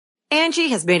Angie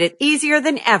has made it easier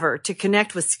than ever to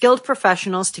connect with skilled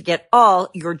professionals to get all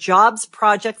your jobs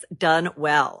projects done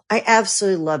well. I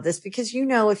absolutely love this because,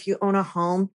 if you own a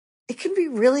home, it can be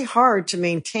really hard to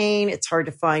maintain. It's hard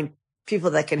to find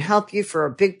people that can help you for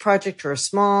a big project or a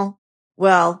small.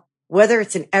 Well, whether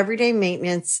it's in everyday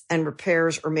maintenance and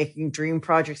repairs or making dream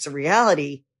projects a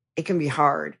reality, it can be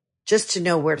hard just to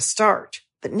know where to start.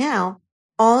 But now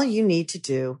all you need to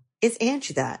do is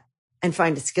Angie that and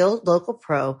find a skilled local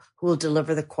pro who will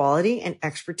deliver the quality and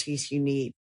expertise you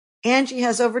need. Angie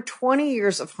has over 20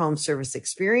 years of home service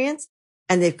experience,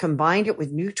 and they've combined it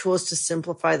with new tools to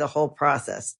simplify the whole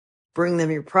process. Bring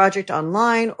them your project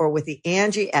online or with the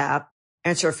Angie app,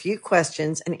 answer a few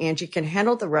questions, and Angie can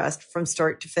handle the rest from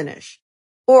start to finish.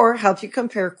 Or help you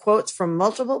compare quotes from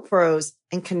multiple pros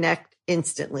and connect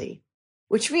instantly,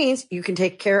 which means you can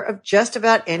take care of just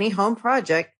about any home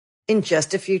project in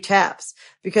just a few taps.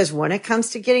 Because when it comes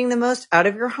to getting the most out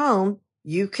of your home,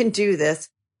 you can do this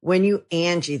when you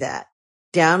Angie that.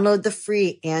 Download the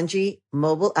free Angie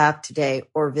mobile app today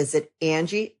or visit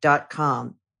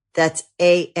Angie.com. That's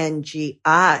ANGI.com.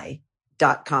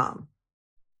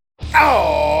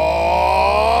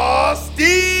 Oh,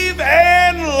 Steve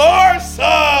and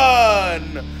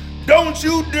Larson! Don't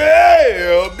you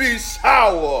dare be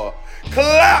sour.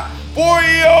 Clap for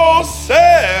yourselves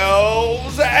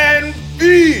and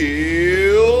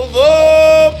feel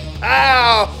the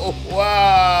power.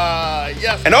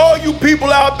 Yes. And all you people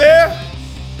out there,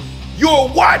 you're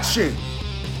watching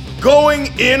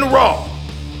Going In Raw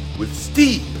with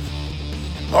Steve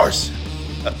and Larson.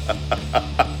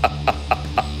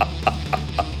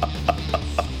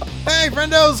 Hey,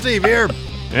 friendo, Steve here.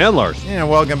 And Larson. And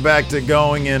welcome back to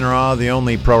Going In Raw, the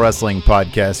only pro wrestling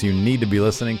podcast you need to be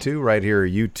listening to right here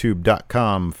at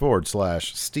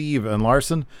youtube.com/Steve and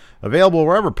Larson. Available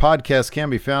wherever podcasts can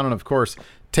be found. And, of course,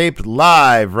 taped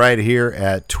live right here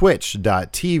at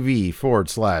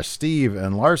twitch.tv/Steve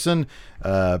and Larson.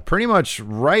 Pretty much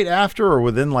right after or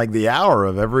within like the hour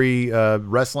of every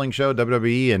wrestling show,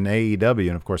 WWE and AEW,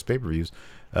 and, of course, pay-per-views.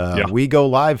 We go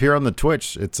live here on the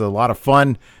Twitch. It's a lot of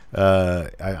fun.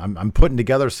 I'm putting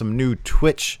together some new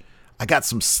Twitch. I got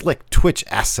some slick Twitch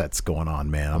assets going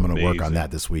on, man. I'm going to work on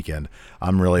that this weekend.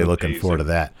 I'm really looking forward to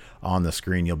that. On the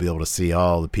screen, you'll be able to see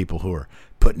all the people who are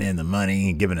putting in the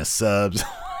money and giving us subs,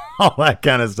 all that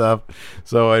kind of stuff.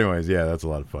 So anyways, yeah, that's a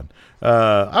lot of fun.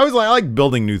 I like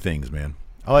building new things, man.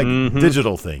 I like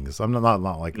digital things. I'm not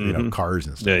like cars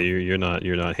and stuff. Yeah, you're not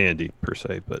handy per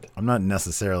se, but I'm not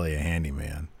necessarily a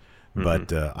handyman.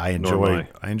 But I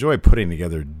enjoy putting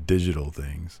together digital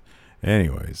things.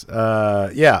 Anyways,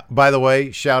 by the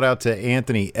way, shout out to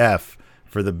Anthony F.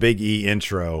 for the Big E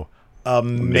intro.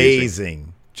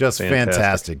 Amazing. Just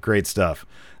fantastic. Great stuff.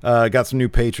 Got some new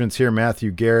patrons here.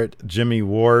 Matthew Garrett, Jimmy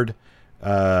Ward,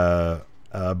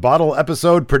 Bottle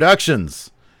Episode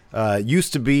Productions.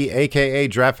 Used to be AKA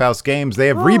Draft House Games. They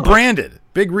have rebranded.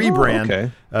 Big rebrand.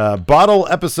 Okay. Bottle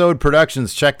Episode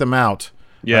Productions. Check them out.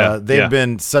 They've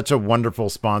been such a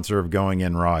wonderful sponsor of Going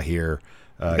In Raw here.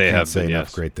 They have say been,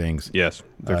 enough great things. Yes,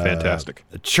 they're fantastic.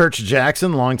 Church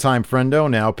Jackson, longtime friendo,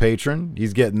 now patron.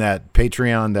 He's getting that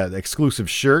Patreon, that exclusive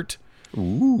shirt.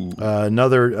 Ooh.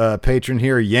 Another patron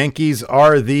here, Yankees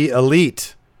Are the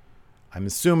Elite. I'm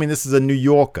assuming this is a New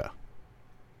Yorker.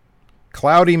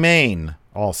 Cloudy Maine,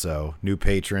 also new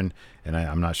patron. And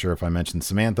I'm not sure if I mentioned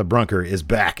Samantha Brunker is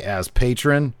back as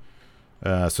patron.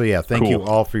 Thank you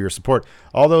all for your support.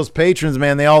 All those patrons,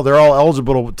 man, they're all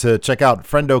eligible to check out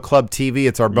Friendo Club TV.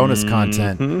 It's our bonus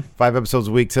content. 5 episodes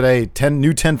a week today.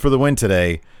 10 for the win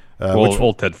today.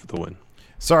 Old 10 for the win.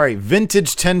 Sorry,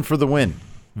 vintage 10 for the win.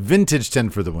 Vintage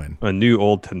 10 for the win. A new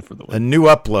old 10 for the win. A new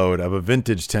upload of a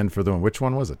vintage 10 for the win. Which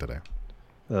one was it today?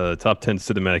 Top 10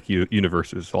 cinematic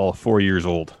universes, all 4 years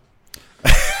old.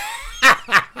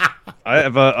 I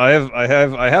have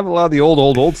a lot of the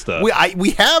old stuff. We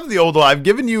have the old. I've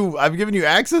given you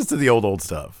access to the old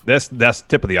stuff. That's the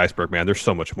tip of the iceberg, man. There's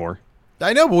so much more.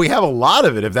 I know, but we have a lot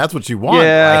of it. If that's what you want,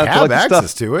 yeah, I have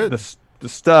access to it. The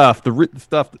stuff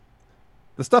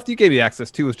that you gave me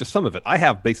access to is just some of it. I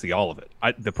have basically all of it.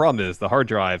 The problem is the hard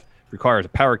drive requires a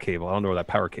power cable. I don't know where that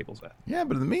power cable's at. Yeah,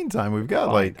 but in the meantime, we've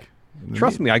got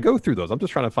Trust me, I go through those. I'm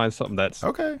just trying to find something that's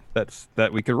okay.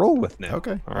 That we can roll with now.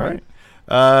 Okay, all right.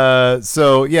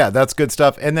 That's good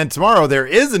stuff. And then tomorrow there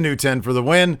is a new 10 for the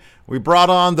win. We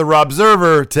brought on the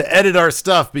Robserver to edit our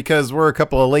stuff because we're a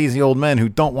couple of lazy old men who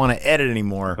don't want to edit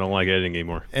anymore. I don't like editing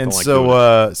anymore. And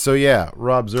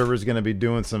Robserver is going to be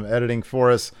doing some editing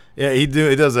for us. Yeah, he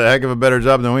does a heck of a better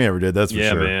job than we ever did. That's for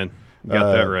sure. Yeah, man. You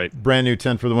got that right. Brand new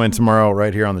 10 for the win tomorrow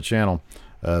right here on the channel.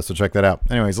 So check that out.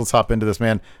 Anyways, let's hop into this,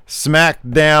 man.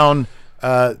 Smackdown.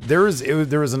 There was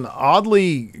an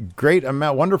oddly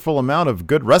wonderful amount of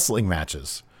good wrestling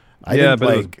matches. But it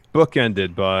was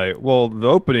bookended by, the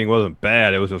opening wasn't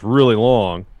bad. It was just really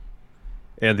long.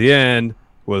 And the end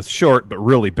was short, but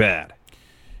really bad.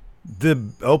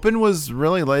 The open was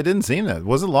really, I didn't see that.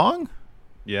 Was it long?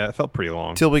 Yeah, it felt pretty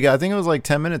long. Till I think it was like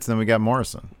 10 minutes, and then we got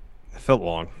Morrison. It felt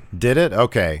long. Did it?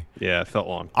 Okay. Yeah, it felt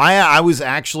long. I was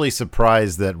actually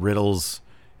surprised that Riddle's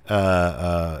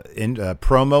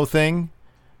promo thing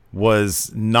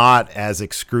was not as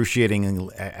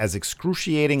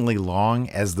excruciatingly long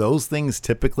as those things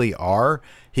typically are.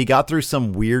 He got through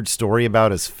some weird story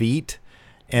about his feet,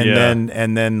 and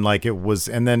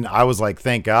then I was like,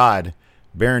 thank God,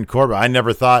 Baron Corbin. I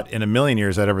never thought in a million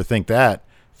years I'd ever think that.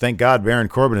 Thank God Baron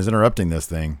Corbin is interrupting this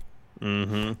thing.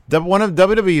 Mm-hmm. One of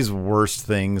WWE's worst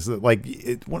things,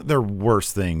 one of their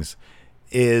worst things,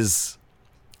 is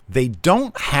they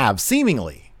don't have,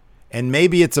 seemingly, and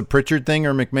maybe it's a Pritchard thing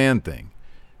or McMahon thing,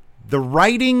 the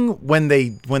writing when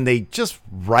they just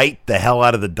write the hell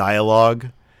out of the dialogue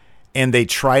and they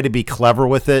try to be clever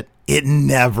with it, it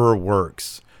never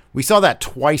works. We saw that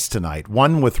twice tonight.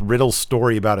 One with Riddle's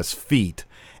story about his feet,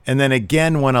 and then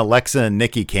again when Alexa and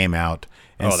Nikki came out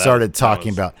and started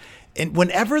talking about. And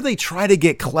whenever they try to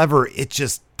get clever, it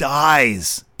just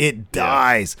dies. It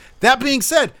dies. That being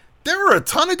said, there were a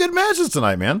ton of good matches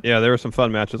tonight, man. Yeah, there were some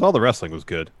fun matches. All the wrestling was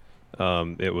good.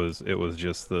 It was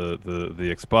just the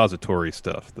expository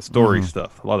stuff, the story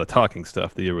stuff, a lot of talking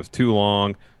stuff. The year was too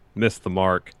long, missed the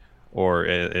mark, or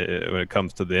when it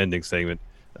comes to the ending segment,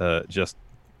 just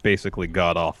basically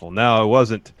god awful. Now it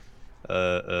wasn't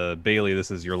Bailey, this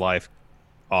is your life,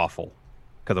 awful,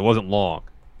 because it wasn't long.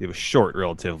 It was short,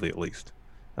 relatively at least.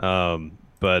 But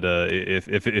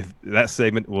if that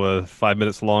segment was 5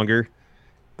 minutes longer,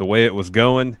 the way it was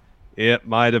going, it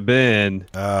might have been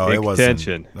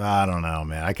contention. I don't know,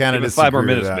 man. I kind of disagree 5 more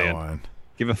minutes, with that man. one.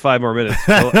 Give it 5 more minutes.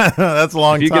 That's a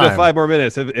long time. If you give it 5 more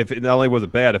minutes, if it not only was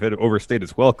it bad, if it overstayed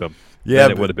its welcome, then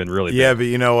it would have been really bad. Yeah, but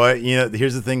you know what?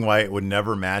 Here's the thing why it would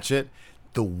never match it.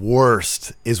 The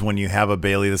worst is when you have a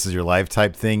Bailey, this is your life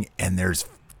type thing, and there's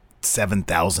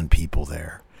 7,000 people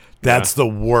there. That's the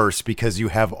worst, because you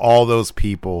have all those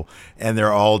people and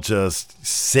they're all just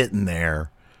sitting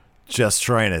there just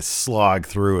trying to slog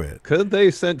through it. Couldn't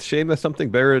they send Sheamus something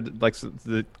better, like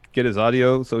to get his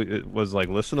audio so it was like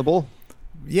listenable?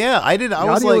 Yeah, I did. The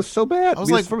audio was so bad. I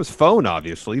was like, from his phone,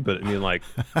 obviously, but I mean, like,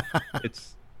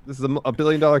 this is a $1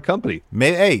 billion company.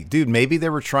 Maybe they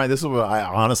were trying. This is what I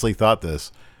honestly thought.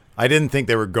 I didn't think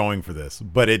they were going for this,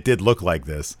 but it did look like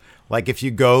this. Like if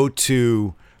you go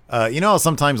to,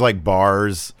 sometimes like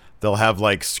bars, they'll have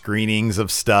like screenings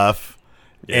of stuff.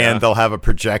 Yeah. And they'll have a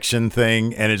projection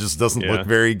thing, and it just doesn't look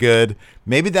very good.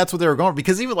 Maybe that's what they were going for,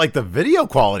 because even like the video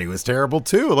quality was terrible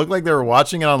too. It looked like they were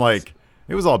watching it on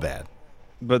it was all bad.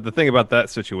 But the thing about that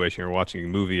situation, you're watching a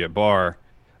movie at a bar,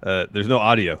 there's no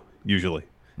audio usually.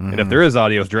 And if there is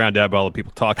audio, it's drowned out by all the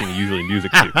people talking, and usually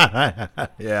music too.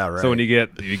 Yeah, right. So when you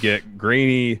get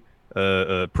grainy,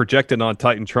 projected on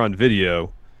Titantron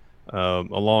video,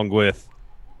 along with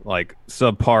like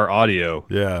subpar audio,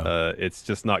 it's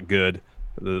just not good.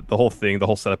 The whole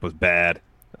setup was bad.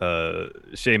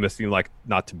 Sheamus seemed like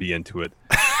not to be into it.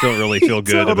 Don't really feel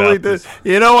good about this.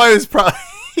 You know,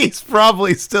 he's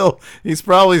probably still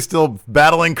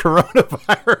battling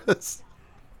coronavirus.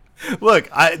 Look,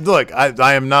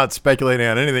 I am not speculating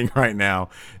on anything right now.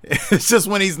 It's just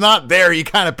when he's not there, you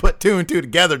kind of put two and two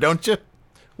together, don't you?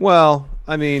 Well,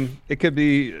 I mean, it could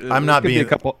be. I'm not being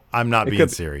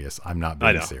serious. I'm not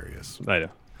being serious. I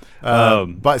know.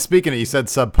 But you said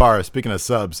subpar. Speaking of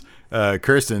subs,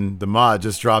 Kirsten, the mod,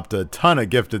 just dropped a ton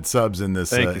of gifted subs in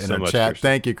this in our chat. Kirsten.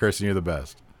 Thank you, Kirsten. You're the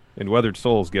best. And Weathered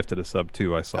Souls gifted a sub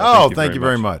too. I saw. Thank you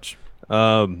very much.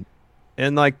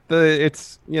 And like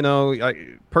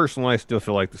personally, I still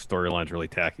feel like the storyline's really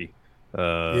tacky.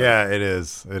 Yeah, it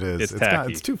is. It's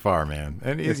tacky. It's too far, man.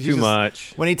 And it's too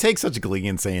much. When he takes such glee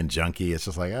in saying junkie, it's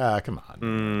just like, come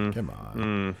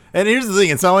on. And here's the thing: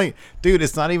 it's not like, dude,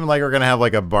 it's not even like we're gonna have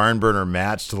like a barn burner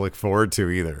match to look forward to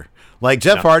either. Like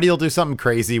Jeff Hardy will do something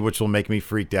crazy, which will make me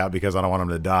freaked out because I don't want him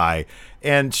to die.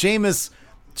 And Sheamus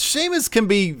can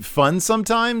be fun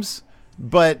sometimes,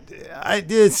 but I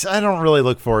don't really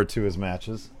look forward to his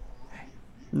matches.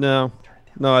 No,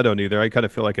 I don't either. I kind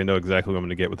of feel like I know exactly what I'm going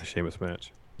to get with the Sheamus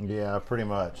match. Yeah, pretty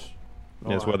much.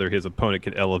 It's whether his opponent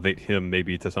can elevate him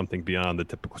maybe to something beyond the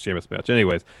typical Sheamus match.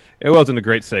 Anyways, it wasn't a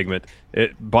great segment.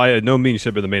 It by no means should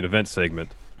have been the main event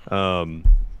segment. There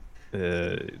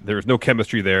was no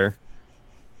chemistry there.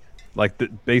 Like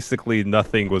basically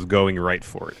nothing was going right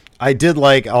for it. I did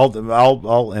like.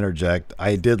 I'll interject.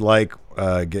 I did like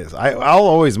I'll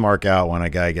always mark out when a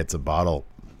guy gets a bottle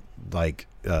like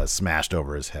smashed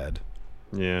over his head.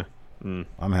 Yeah.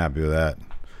 I'm happy with that.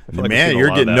 Like man,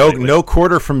 you're getting no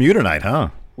quarter from you tonight, huh?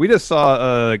 We just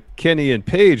saw Kenny and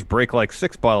Paige break like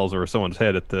 6 bottles over someone's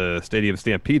head at the Stadium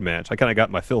Stampede match. I kind of got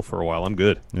my fill for a while. I'm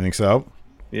good. You think so?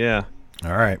 Yeah.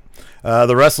 All right.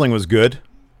 The wrestling was good.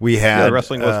 We had the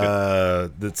wrestling was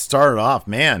good. That started off,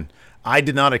 man. I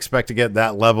did not expect to get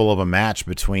that level of a match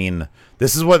between.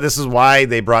 This is why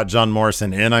they brought John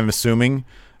Morrison in. I'm assuming.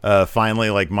 Finally,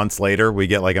 like months later, we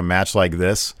get like a match like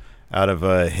this out of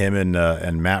him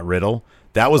and Matt Riddle.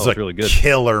 That was a really good.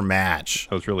 Killer match.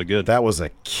 That was really good. That was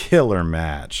a killer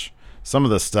match. Some of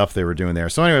the stuff they were doing there.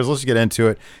 So, anyways, let's get into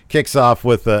it. Kicks off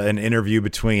with an interview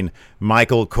between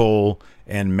Michael Cole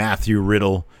and Matthew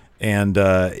Riddle. And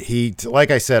he,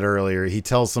 like I said earlier, he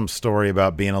tells some story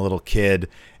about being a little kid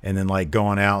and then like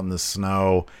going out in the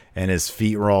snow and his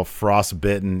feet were all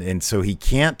frostbitten. And so he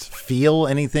can't feel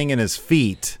anything in his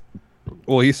feet.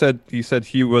 Well, he said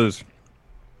he was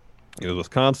in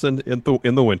Wisconsin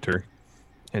in the winter.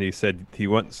 And he said he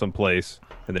went someplace,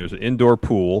 and there's an indoor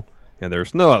pool, and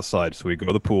there's snow outside. So we go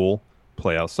to the pool,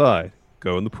 play outside,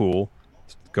 go in the pool,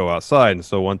 go outside. And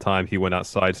so one time he went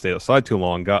outside, stayed outside too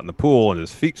long, got in the pool, and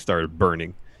his feet started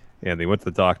burning. And they went to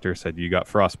the doctor, said, you got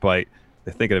frostbite.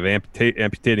 They're thinking of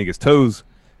amputating his toes,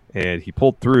 and he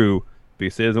pulled through. But he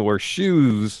said he doesn't wear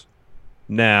shoes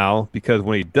now because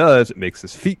when he does, it makes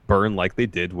his feet burn like they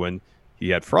did when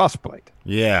he had frostbite.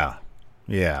 Yeah.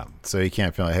 Yeah, so he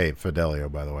can't feel. Hey, Fidelio,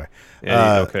 by the way.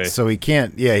 Yeah, okay. So he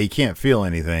can't. Yeah, he can't feel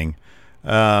anything.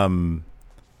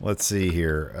 Let's see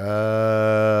here.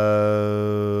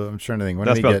 I'm trying to think. When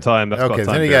That's did he about get, time. That's okay, about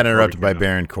time. Then he got interrupted by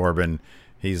Baron Corbin.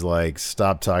 He's like,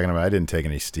 "Stop talking about." I didn't take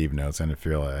any Steve notes. I didn't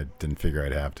figure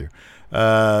I'd have to.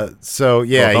 So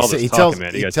yeah, he tells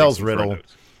Riddle.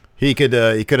 He could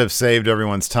have saved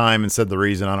everyone's time and said the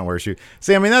reason I don't wear shoes.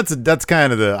 See, I mean that's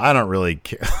kind of the I don't really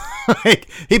care. Like,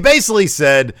 he basically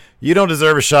said, "You don't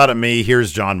deserve a shot at me.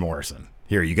 Here's John Morrison.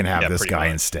 Here, you can have this guy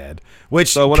instead."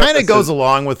 Which kind of goes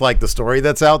along with like the story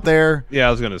that's out there. Yeah,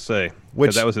 I was gonna say,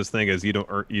 which that was his thing is you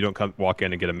don't walk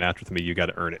in and get a match with me. You got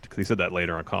to earn it because he said that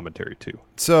later on commentary too.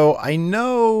 So I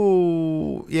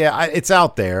know, it's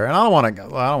out there, and I don't want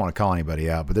to call anybody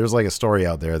out, but there's like a story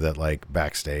out there that like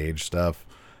backstage stuff.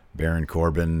 Baron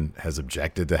Corbin has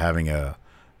objected to having a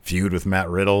feud with Matt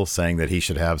Riddle, saying that he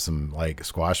should have some like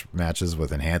squash matches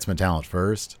with enhancement talent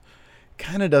first.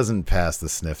 Kind of doesn't pass the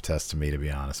sniff test to me, to be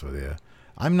honest with you.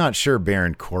 I'm not sure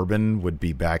Baron Corbin would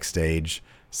be backstage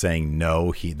saying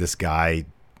no. This guy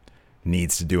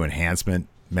needs to do enhancement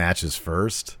matches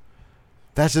first.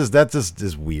 That just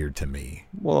is weird to me.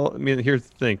 Well, I mean, here's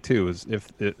the thing too: is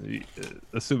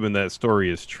assuming that story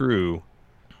is true.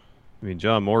 I mean,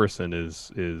 John Morrison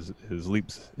is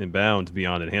leaps and bounds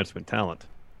beyond enhancement talent.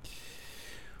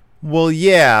 Well,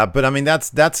 yeah, but I mean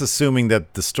that's assuming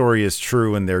that the story is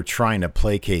true and they're trying to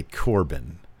placate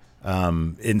Corbin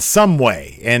in some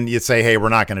way. And you'd say, hey, we're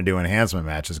not going to do enhancement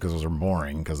matches because those are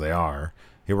boring, because they are.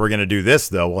 Hey, we're going to do this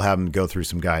though. We'll have them go through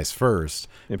some guys first.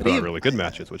 And put on really good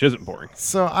matches, which isn't boring.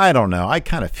 So I don't know. I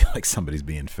kind of feel like somebody's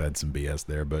being fed some BS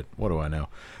there, but what do I know?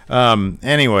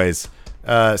 Anyways,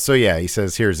 so yeah, he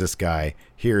says, here's this guy.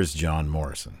 Here's John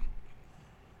Morrison.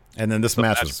 And then this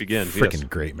match was freaking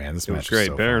great, man. This match was great.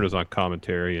 So Baron was on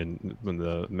commentary, and when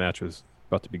the match was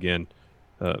about to begin,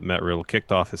 Matt Riddle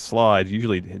kicked off his slide.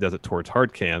 Usually he does it towards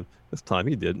hard cam. This time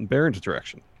he did in Baron's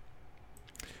direction.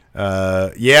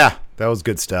 Yeah, that was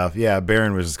good stuff. Yeah,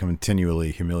 Baron was just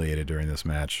continually humiliated during this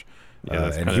match,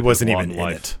 and he wasn't even in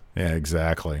it. Yeah,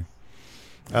 exactly.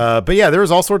 But yeah, there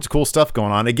was all sorts of cool stuff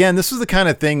going on. Again, this was the kind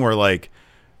of thing where like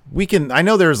I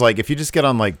know there's like, if you just get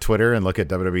on like Twitter and look at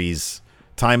WWE's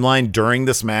timeline during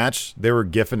this match, they were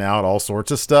gifting out all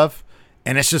sorts of stuff,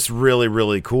 and it's just really,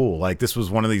 really cool. Like, this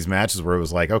was one of these matches where it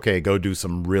was like, okay, go do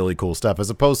some really cool stuff, as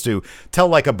opposed to tell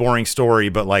like a boring story,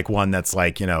 but like one that's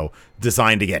like,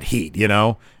 designed to get heat.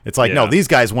 It's like, no, these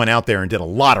guys went out there and did a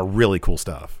lot of really cool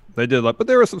stuff. They did, but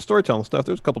there was some storytelling stuff.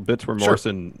 There was a couple bits where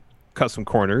Morrison cut some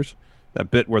corners.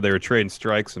 That bit where they were trading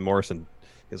strikes and Morrison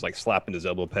is like slapping his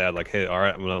elbow pad, like, hey, all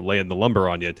right, I'm going to lay in the lumber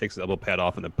on you. Takes his elbow pad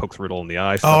off and then pokes Riddle in the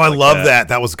eye. I love that.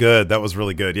 That was good. That was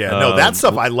really good. Yeah. No, that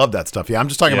stuff, I love that stuff. Yeah, I'm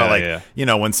just talking about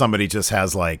like, when somebody just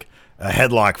has like a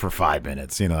headlock for 5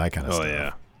 minutes, that kind of stuff. Oh,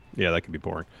 yeah. Yeah, that can be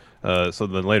boring. So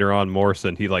then later on,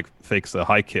 Morrison, he like fakes a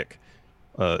high kick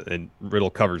and Riddle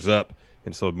covers up.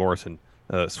 And so Morrison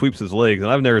sweeps his legs.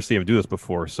 And I've never seen him do this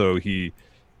before. So he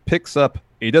picks up,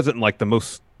 he does it in like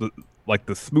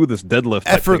the smoothest deadlift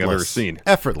type thing I've ever seen.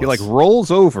 Effortless. He like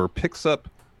rolls over, picks up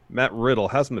Matt Riddle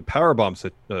has him in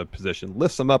powerbomb position,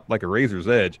 lifts him up like a razor's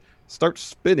edge, starts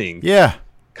spinning. Yeah.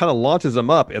 Kind of launches him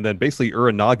up, and then basically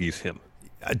Uranagis him.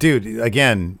 Dude,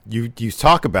 again, you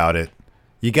talk about it,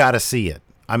 you got to see it.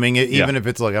 I mean, even if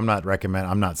it's like, I'm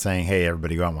not saying, hey,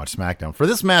 everybody go out and watch SmackDown. For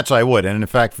this match, I would. And in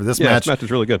fact, for this match. This match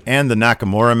is really good. And the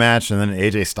Nakamura match and then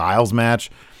AJ Styles match,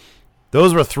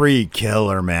 those were 3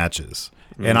 killer matches.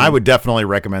 Mm-hmm. And I would definitely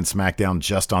recommend SmackDown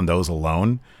just on those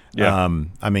alone. Yeah.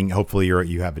 I mean, hopefully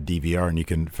you have a DVR and you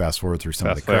can fast forward through some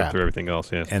of the crap. Through everything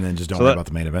else, yeah. And then just don't worry about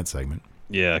the main event segment.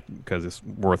 Yeah, because it's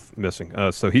worth missing.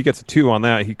 So he gets a 2 on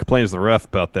that. He complains to the ref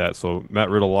about that. So Matt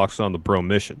Riddle walks on the bro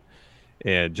mission.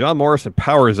 And John Morrison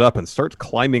powers up and starts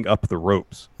climbing up the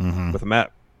ropes with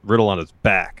Matt Riddle on his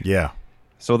back. Yeah.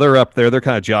 So they're up there. They're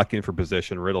kind of jockeying for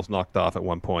position. Riddle's knocked off at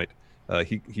one point.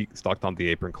 He stalked on the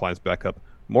apron, climbs back up.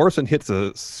 Morrison hits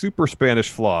a super Spanish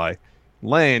fly,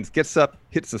 lands, gets up,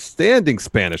 hits a standing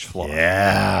Spanish fly.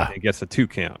 Yeah. And gets a 2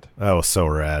 count. That was so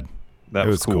rad. That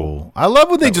was cool. I love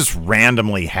when they just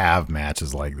randomly have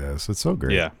matches like this. It's so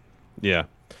great. Yeah.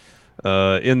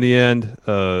 In the end,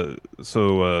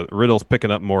 so Riddle's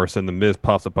picking up Morrison. The Miz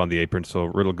pops up on the apron, so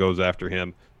Riddle goes after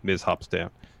him. Miz hops down.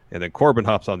 And then Corbin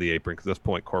hops on the apron, because at this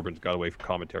point Corbin's got away from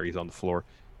commentary. He's on the floor.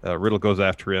 Riddle goes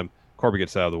after him. Corbin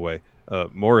gets out of the way.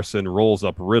 Morrison rolls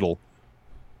up Riddle.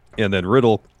 And then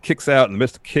Riddle kicks out in the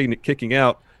midst of kicking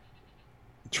out,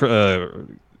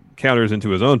 counters into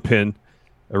his own pin.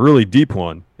 A really deep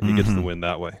one, and he gets the win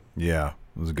that way. Yeah,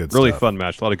 it was a good really fun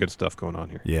match. A lot of good stuff going on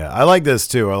here. Yeah, I like this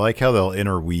too. I like how they'll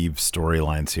interweave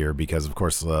storylines here because, of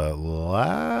course,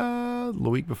 the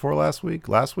week before last week,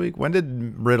 when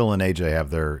did Riddle and AJ have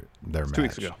their match? 2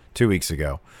 weeks ago. 2 weeks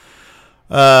ago.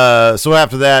 So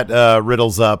after that,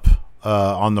 Riddle's up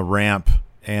on the ramp,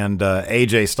 and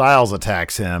AJ Styles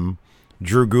attacks him.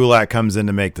 Drew Gulak comes in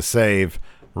to make the save.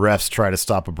 Refs try to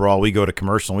stop a brawl. We go to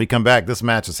commercial. We come back. This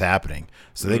match is happening.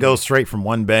 So they go straight from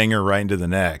one banger right into the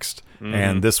next.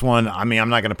 And this one, I mean, I'm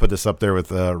not going to put this up there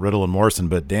with Riddle and Morrison,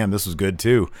 but damn, this was good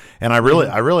too. And I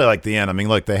really like the end. I mean,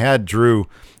 look, they had Drew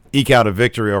eke out a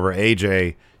victory over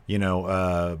AJ,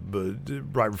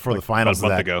 right before the finals. About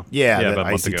a month ago. Yeah,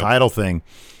 the IC title thing.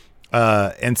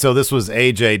 And so this was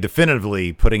AJ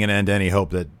definitively putting an end to any hope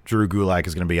that Drew Gulak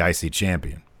is going to be IC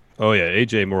champion. Oh, yeah.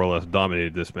 AJ more or less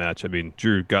dominated this match. I mean,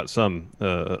 Drew got some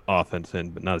offense in,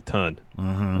 but not a ton.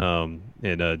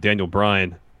 And Daniel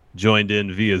Bryan joined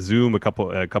in via Zoom a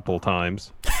couple of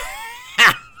times.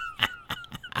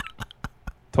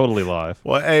 Totally live.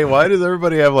 Well, hey, why does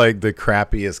everybody have like the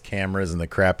crappiest cameras and the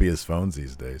crappiest phones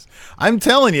these days? I'm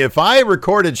telling you, if I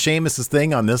recorded Sheamus's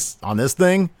thing on this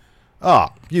thing,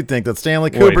 you'd think that Stanley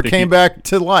Cooper came back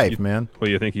to life, man. Well,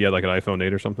 you think he had like an iPhone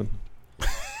 8 or something?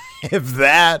 If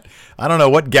that, I don't know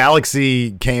what Galaxy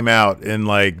came out in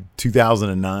like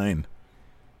 2009.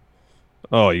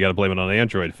 Oh, you got to blame it on an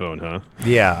Android phone, huh?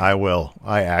 Yeah, I will.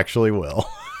 I actually will.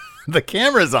 The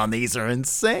cameras on these are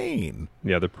insane.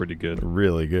 Yeah, they're pretty good.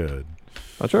 Really good.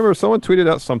 I remember someone tweeted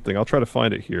out something. I'll try to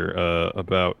find it here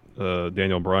about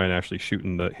Daniel Bryan actually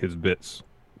shooting his bits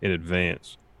in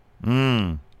advance.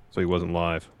 So he wasn't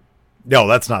live. No,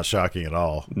 that's not shocking at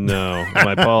all. No,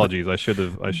 my apologies. I should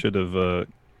have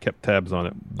kept tabs on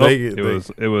it.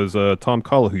 It was Tom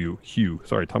Collahue.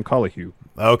 Sorry, Tom Collahue.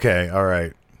 Okay, all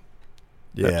right.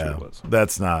 Yeah,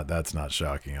 that's not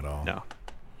shocking at all. No.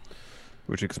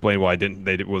 Which explained why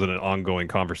it wasn't an ongoing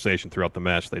conversation throughout the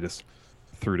match. They just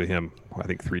threw to him, I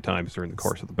think, 3 times during the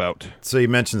course of the bout. So you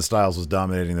mentioned Styles was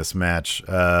dominating this match.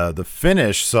 The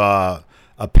finish saw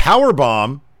a power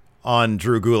bomb on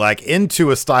Drew Gulak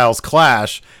into a Styles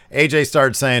clash. AJ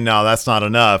started saying, no, that's not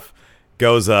enough.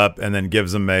 Goes up and then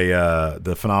gives him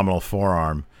the phenomenal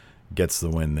forearm. Gets the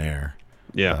win there.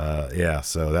 Yeah.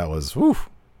 So that was a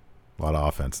lot of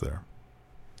offense there.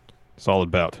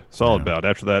 Solid bout.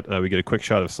 After that, we get a quick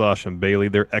shot of Sasha and Bayley.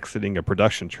 They're exiting a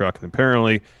production truck. And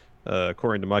apparently,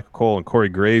 according to Michael Cole and Corey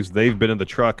Graves, they've been in the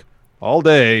truck all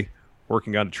day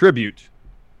working on a tribute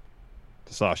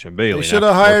to Sasha and Bayley. They should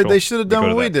have done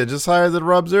what we did. Just hired the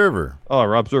Rob Zerver. Oh,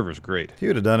 Rob Zerver's great. He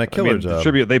would have done a killer job. The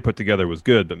tribute they put together was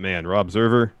good, but man, Rob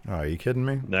Zerver. Oh, are you kidding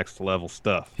me? Next level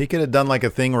stuff. He could have done like a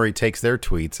thing where he takes their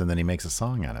tweets and then he makes a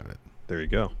song out of it. There you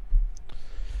go.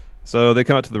 So they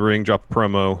come out to the ring, drop a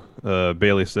promo.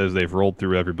 Bayley says they've rolled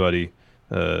through everybody.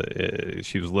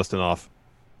 She was listing off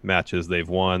matches they've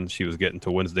won. She was getting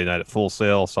to Wednesday night at Full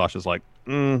Sail. Sasha's like,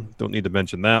 don't need to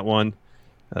mention that one.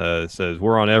 Says,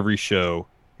 we're on every show,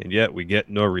 and yet we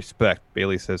get no respect.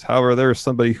 Bayley says, however, there is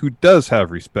somebody who does have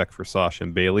respect for Sasha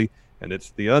and Bayley, and it's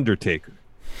The Undertaker.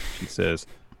 She says,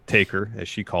 Taker, as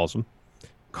she calls him,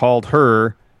 called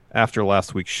her after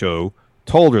last week's show,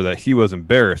 told her that he was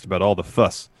embarrassed about all the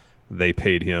fuss they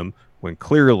paid him when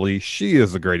clearly she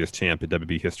is the greatest champ in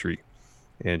WWE history.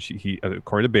 And he,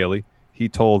 according to Bayley, he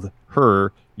told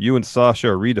her, "You and Sasha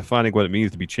are redefining what it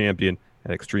means to be champion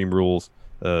at Extreme Rules."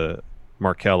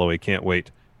 Mark Calloway can't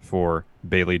wait for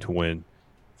Bayley to win,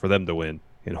 for them to win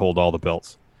and hold all the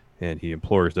belts. And he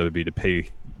implores WWE to pay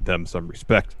them some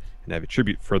respect and have a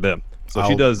tribute for them. So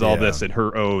she does all this in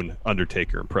her own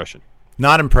Undertaker impression.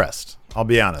 Not impressed. I'll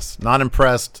be honest. Not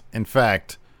impressed. In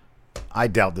fact, I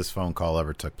doubt this phone call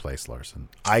ever took place, Larson.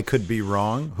 I could be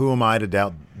wrong. Who am I to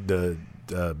doubt the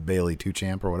Bayley 2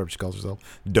 champ or whatever she calls herself?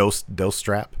 Dose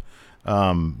strap.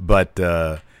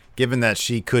 But given that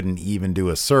she couldn't even do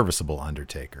a serviceable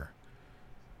Undertaker.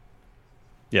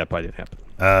 Yeah, it probably didn't happen.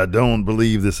 I don't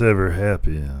believe this ever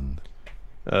happened.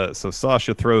 So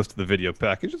Sasha throws to the video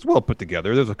package. It's well put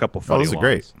together. There's a couple funny lines.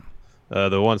 Great.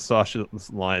 The one Sasha's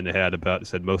line had about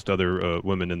said most other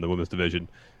women in the women's division,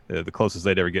 the closest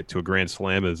they'd ever get to a Grand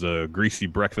Slam is a greasy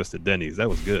breakfast at Denny's. That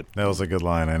was good. That was a good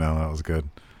line. I know that was good.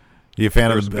 You a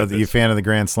fan of the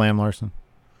Grand Slam, Larson?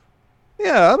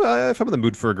 Yeah, if I'm in the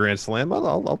mood for a Grand Slam,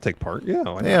 I'll take part. Yeah,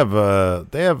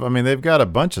 they have. I mean, they've got a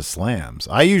bunch of slams.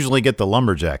 I usually get the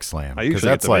lumberjack slam. I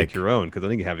usually get to make your own because I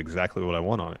think you have exactly what I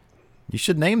want on it. You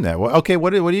should name that. Well, okay, what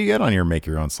do you get on your make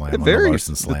your own slam? It varies.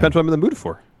 It depends what I'm in the mood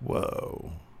for.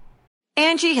 Whoa.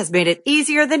 Angie has made it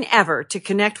easier than ever to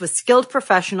connect with skilled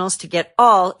professionals to get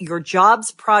all your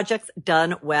jobs projects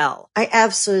done well. I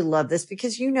absolutely love this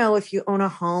because, if you own a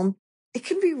home, it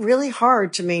can be really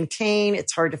hard to maintain.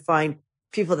 It's hard to find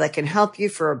people that can help you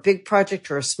for a big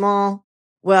project or a small.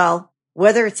 Well,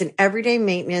 whether it's in everyday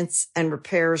maintenance and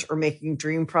repairs or making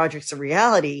dream projects a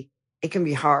reality, it can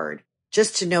be hard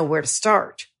just to know where to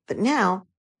start. But now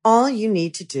all you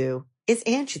need to do is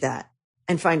Angie that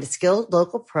and find a skilled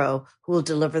local pro who will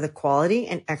deliver the quality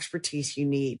and expertise you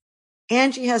need.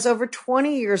 Angie has over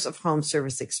 20 years of home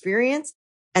service experience,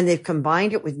 and they've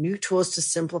combined it with new tools to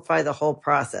simplify the whole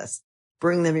process.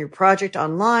 Bring them your project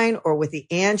online or with the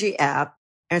Angie app.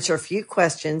 Answer a few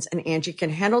questions, and Angie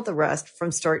can handle the rest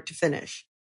from start to finish.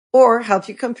 Or help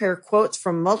you compare quotes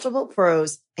from multiple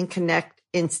pros and connect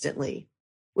instantly,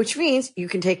 which means you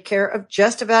can take care of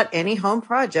just about any home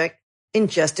project in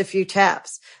just a few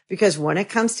taps. Because when it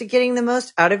comes to getting the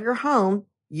most out of your home,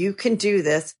 you can do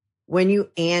this when you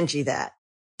Angie that.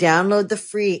 Download the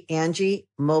free Angie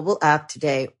mobile app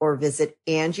today or visit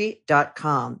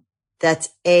Angie.com. That's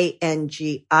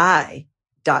ANGI.com.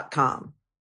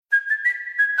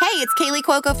 Hey, it's Kaylee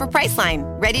Cuoco for Priceline.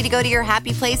 Ready to go to your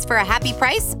happy place for a happy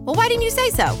price? Well, why didn't you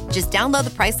say so? Just download the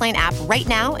Priceline app right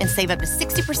now and save up to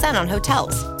 60% on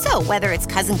hotels. So whether it's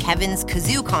Cousin Kevin's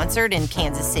Kazoo Concert in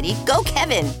Kansas City, go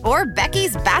Kevin, or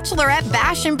Becky's Bachelorette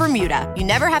Bash in Bermuda, you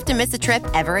never have to miss a trip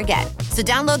ever again. So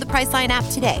download the Priceline app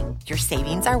today. Your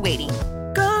savings are waiting.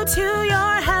 Go to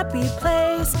your happy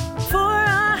place for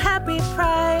a happy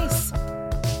price.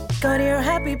 Go to your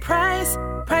happy price,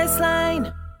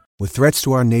 Priceline. With threats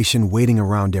to our nation waiting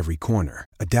around every corner,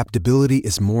 adaptability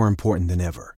is more important than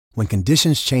ever. When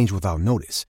conditions change without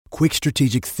notice, quick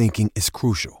strategic thinking is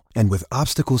crucial. And with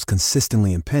obstacles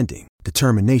consistently impending,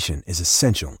 determination is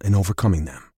essential in overcoming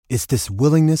them. It's this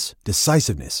willingness,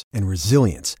 decisiveness, and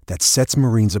resilience that sets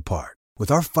Marines apart. With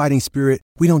our fighting spirit,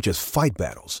 we don't just fight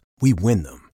battles, we win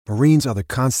them. Marines are the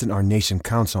constant our nation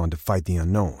counts on to fight the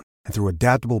unknown. And through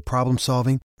adaptable problem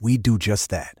solving, we do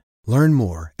just that. Learn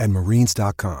more at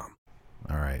Marines.com.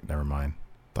 All right, never mind.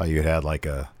 Thought you had like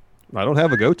a... I don't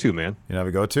have a go-to, man. You don't have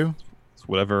a go-to? It's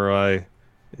whatever I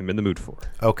am in the mood for.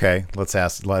 Okay,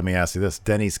 let me ask you this.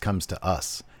 Denny's comes to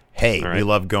us. Hey, we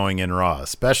love going in Raw,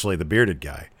 especially the bearded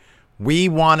guy. We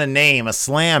want to name a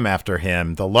slam after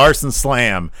him, the Larson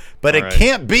Slam, but it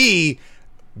can't be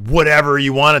whatever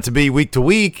you want it to be week to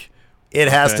week. It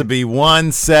has to be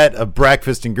one set of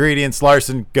breakfast ingredients.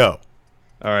 Larson, go.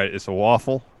 All right, it's a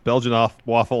waffle, Belgian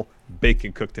waffle,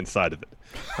 bacon cooked inside of it.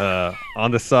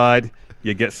 On the side,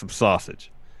 you get some sausage.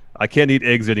 I can't eat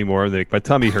eggs anymore. My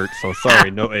tummy hurts, so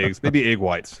sorry, no eggs. Maybe egg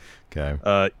whites. Okay.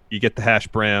 You get the hash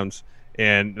browns,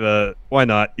 and why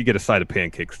not? You get a side of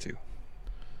pancakes, too.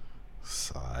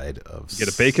 You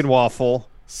get a bacon waffle.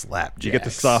 Slapjacks. You get the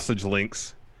sausage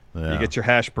links. Yeah. You get your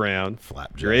hash brown.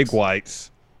 Flapjacks. Your egg whites.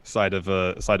 Side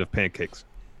of pancakes.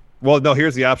 Well, no,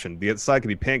 here's the option. The side can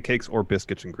be pancakes or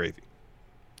biscuits and gravy.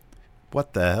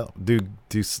 What the hell?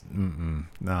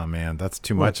 No, man, that's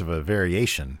too much of a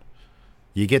variation.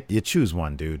 You choose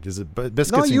one, dude. Is it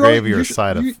biscuits and gravy or a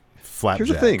side of flapjacks?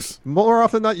 Here's the thing. More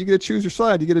often than not, you get to choose your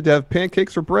side. You get to have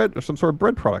pancakes or bread or some sort of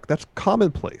bread product. That's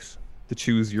commonplace to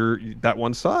choose that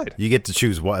one side. You get to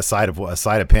choose a side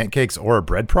of pancakes or a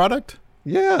bread product?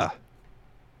 Yeah.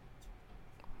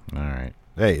 All right.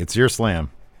 Hey, it's your slam.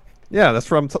 Yeah,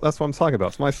 that's what I'm talking about.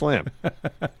 It's my slam.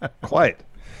 Quiet.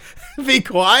 Be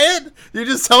quiet? You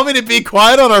just tell me to be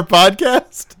quiet on our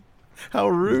podcast? How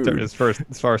rude. As far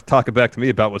as talking back to me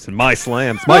about what's in my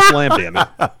slam. It's my slam, damn it.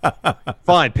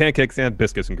 Fine, pancakes and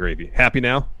biscuits and gravy. Happy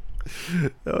now?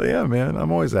 Oh, yeah, man.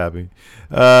 I'm always happy.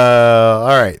 All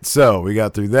right, so we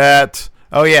got through that.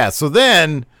 Oh, yeah, so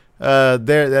then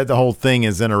the whole thing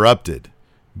is interrupted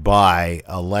by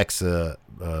Alexa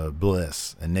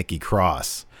Bliss and Nikki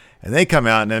Cross. And they come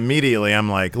out, and immediately I'm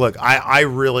like, look, I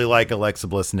really like Alexa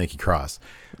Bliss and Nikki Cross.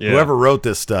 Yeah. Whoever wrote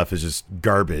this stuff is just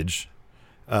garbage.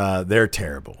 They're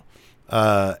terrible.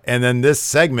 And then this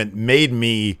segment made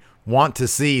me want to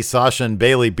see Sasha and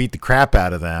Bayley beat the crap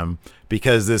out of them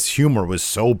because this humor was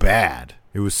so bad.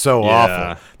 It was so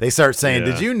awful. They start saying,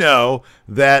 did you know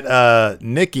that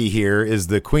Nikki here is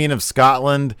the Queen of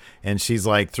Scotland and she's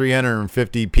like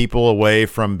 350 people away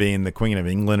from being the Queen of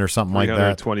England or something like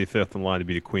that? 25th in line to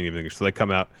be the Queen of England. So they come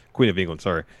out, Queen of England,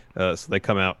 sorry. So they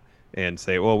come out and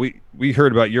say, well, we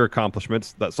heard about your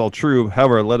accomplishments. That's all true.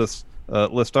 However, let us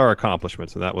list our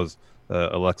accomplishments. And that was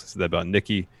Alexa said that about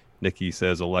Nikki. Nikki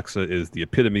says Alexa is the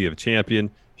epitome of a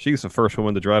champion. She's the first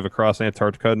woman to drive across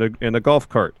Antarctica in a golf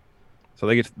cart. So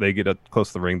they get up close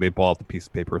to the ring. They ball out the piece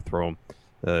of paper, throw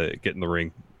them, get in the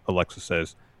ring. Alexa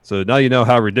says, so now you know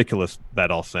how ridiculous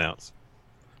that all sounds.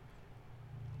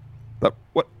 But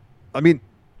what? I mean,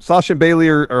 Sasha and Bayley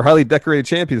are highly decorated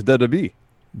champions of WWE.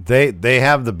 They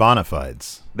have the bona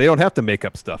fides. They don't have to make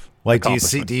up stuff. Like, do you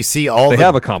see all they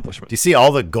have accomplishments? Do you see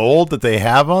all the gold that they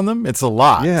have on them? It's a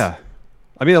lot. Yeah.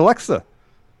 I mean, Alexa,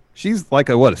 she's like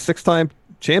a 6-time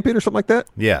champion or something like that?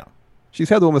 Yeah. She's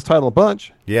had the women's title a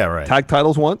bunch. Yeah, right. Tag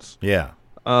titles once. Yeah.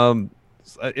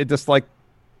 It just like,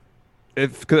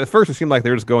 cause at first it seemed like they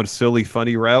were just going a silly,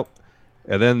 funny route.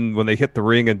 And then when they hit the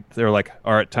ring and they're like,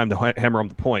 all right, time to hammer on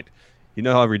the point. You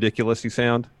know how ridiculous you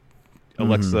sound?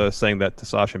 Alexa saying that to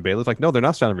Sasha and Bayley. It's like, no, they're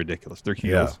not sounding ridiculous. They're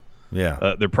heels.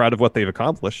 Yeah. They're proud of what they've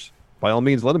accomplished. By all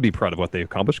means, let them be proud of what they've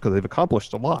accomplished because they've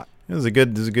accomplished a lot. It was a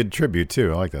good tribute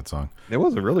too. I like that song. It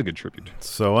was a really good tribute.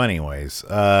 So, anyways,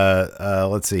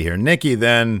 let's see here. Nikki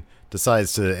then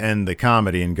decides to end the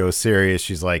comedy and go serious.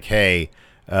 She's like, "Hey,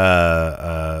 you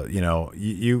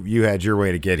had your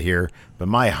way to get here, but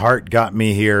my heart got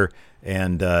me here,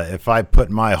 and if I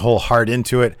put my whole heart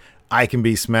into it, I can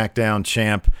be SmackDown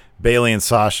champ." Bayley and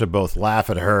Sasha both laugh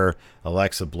at her.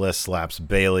 Alexa Bliss slaps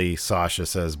Bayley. Sasha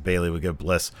says Bayley would give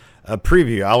Bliss a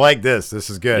preview. I like this.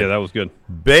 This is good. Yeah, that was good.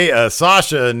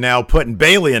 Sasha now putting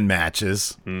Bayley in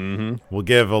matches. Mm-hmm. We'll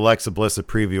give Alexa Bliss a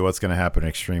preview of what's going to happen in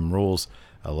Extreme Rules.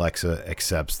 Alexa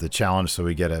accepts the challenge, so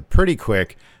we get a pretty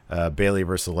quick Bayley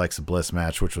versus Alexa Bliss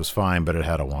match, which was fine, but it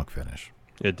had a wonk finish.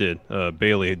 It did.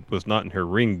 Bayley was not in her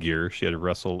ring gear. She had to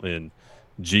wrestle in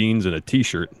jeans and a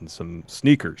T-shirt and some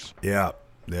sneakers. Yeah.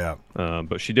 Yeah.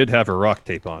 But she did have her rock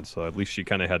tape on, so at least she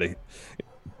kind of had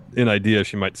an idea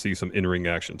she might see some in-ring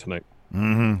action tonight.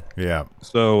 Mm-hmm. Yeah.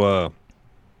 So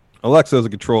Alexa has a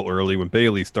control early. When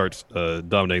Bayley starts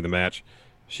dominating the match,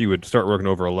 she would start working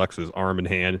over Alexa's arm and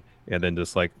hand and then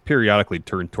just like periodically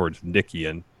turn towards Nikki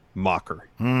and mock her.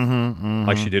 Mm-hmm.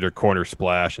 Like she did her corner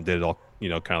splash and did it all,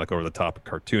 kind of like over the top,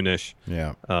 cartoonish.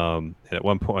 Yeah. And at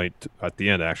one point at the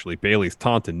end, actually, Bayley's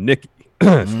taunting Nikki.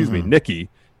 Excuse me, Nikki.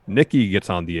 Nikki gets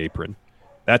on the apron.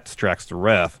 That distracts the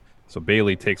ref. So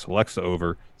Bayley takes Alexa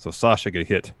over. So Sasha could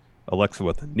hit Alexa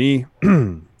with a knee.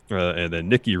 And then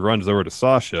Nikki runs over to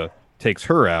Sasha, takes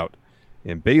her out.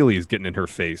 And Bayley is getting in her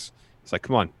face. It's like,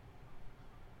 come on.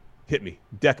 Hit me.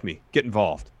 Deck me. Get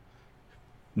involved.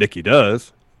 Nikki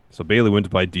does. So Bayley wins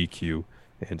by DQ.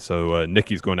 And so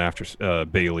Nikki's going after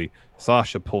Bayley.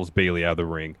 Sasha pulls Bayley out of the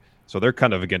ring. So they're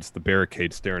kind of against the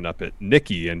barricade staring up at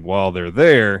Nikki. And while they're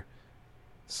there,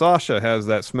 Sasha has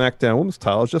that SmackDown Women's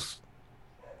title just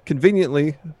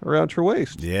conveniently around her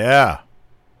waist. Yeah.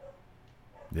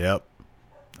 Yep.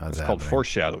 That's called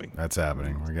foreshadowing. That's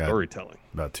happening. We got storytelling.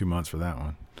 About 2 months for that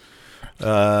one.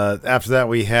 After that,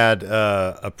 we had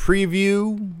a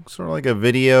preview, sort of like a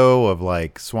video of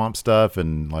like swamp stuff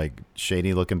and like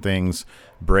shady looking things.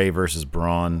 Bray versus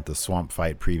Braun, the swamp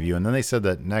fight preview. And then they said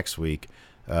that next week,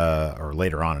 or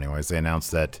later on anyways, they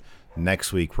announced that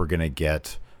next week we're going to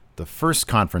get the first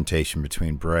confrontation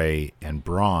between Bray and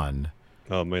Braun.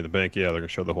 Oh, Money in the Bank. Yeah, they're going to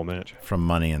show the whole match. From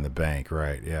Money in the Bank,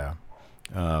 right, yeah.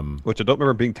 Which I don't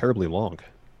remember being terribly long.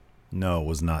 No, it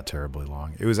was not terribly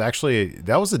long. It was actually,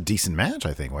 that was a decent match,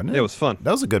 I think, wasn't it? It was fun.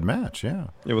 That was a good match, yeah.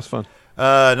 It was fun.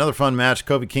 Another fun match,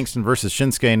 Kofi Kingston versus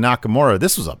Shinsuke Nakamura.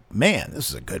 This was a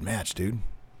good match, dude.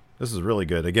 This is really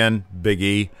good. Again, Big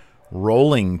E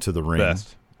rolling to the ring.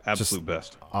 Best. Absolute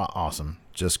best. Awesome.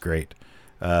 Just great.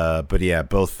 But yeah,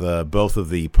 both of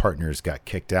the partners got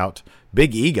kicked out.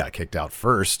 Big E got kicked out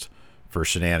first for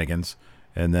shenanigans,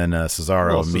 and then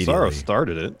Cesaro immediately. Cesaro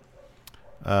started it.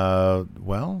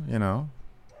 Well,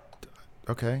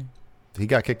 okay, he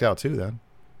got kicked out too then,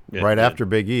 right after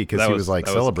Big E, because he was like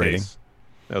celebrating.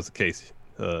 That was the case.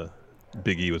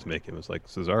 Big E was making. It was like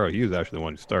Cesaro. He was actually the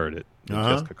one who started it. And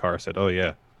Jessica Carr said, "Oh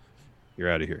yeah,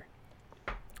 you're out of here."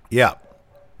 Yeah.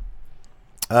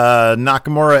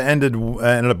 Nakamura ended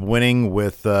up winning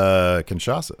with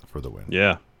Kinshasa for the win.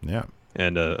 Yeah. Yeah.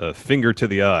 And a finger to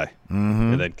the eye.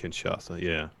 And then Kinshasa.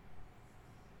 Yeah.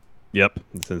 Yep.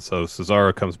 And so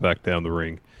Cesaro comes back down the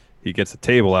ring. He gets a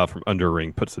table out from under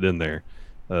ring, puts it in there.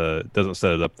 Doesn't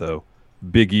set it up, though.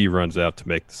 Big E runs out to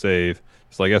make the save.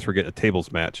 So I guess we're getting a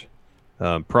tables match.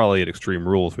 Probably at Extreme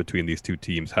Rules between these two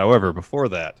teams. However, before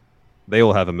that, they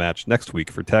will have a match next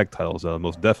week for tag titles.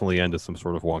 Most definitely end to some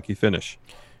sort of wonky finish.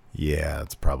 Yeah,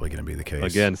 that's probably going to be the case.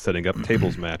 Again, setting up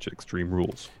tables match at Extreme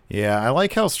Rules. Yeah, I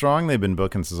like how strong they've been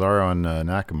booking Cesaro and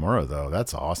Nakamura, though.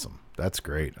 That's awesome. That's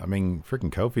great. I mean,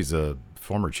 freaking Kofi's a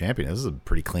former champion. This is a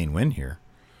pretty clean win here.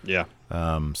 Yeah.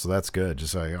 So that's good.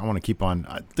 Just I want to keep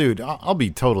on. Dude, I'll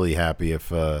be totally happy if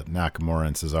Nakamura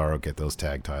and Cesaro get those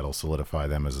tag titles, solidify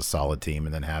them as a solid team,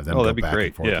 and then have them go back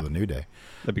and forth to the New Day.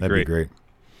 That'd be great.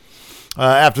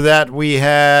 After that, we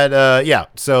had,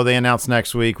 so they announced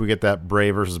next week we get that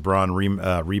Bray versus Braun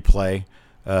replay.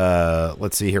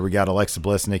 Let's see here. We got Alexa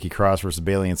Bliss, Nikki Cross versus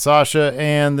Bayley and Sasha,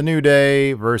 and the New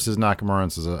Day versus Nakamura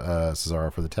and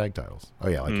Cesaro for the tag titles. Oh,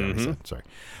 yeah, like I already said. Sorry.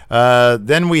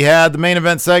 Then we had the main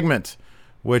event segment,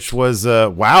 which was,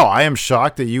 wow, I am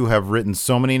shocked that you have written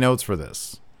so many notes for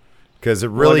this. Because it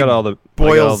really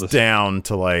boils down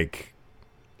to like...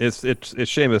 It's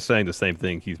Sheamus saying the same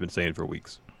thing he's been saying for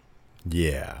weeks.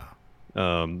 Yeah.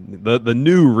 The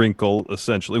new wrinkle,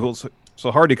 essentially. Well,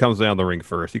 so Hardy comes down the ring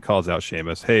first. He calls out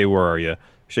Sheamus. Hey, where are you?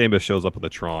 Sheamus shows up with the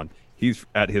Tron. He's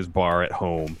at his bar at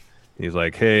home. He's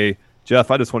like, hey,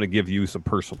 Jeff, I just want to give you some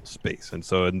personal space. And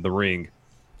so in the ring,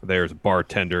 there's a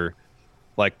bartender,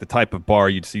 like the type of bar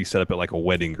you'd see set up at like a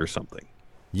wedding or something.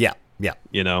 Yeah.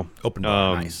 Open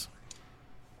bar, nice.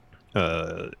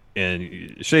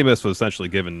 And Sheamus was essentially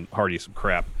giving Hardy some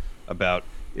crap about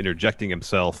interjecting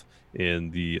himself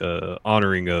in the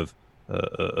honoring of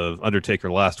Undertaker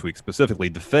last week, specifically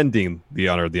defending the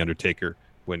honor of the Undertaker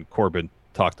when Corbin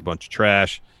talked a bunch of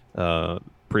trash,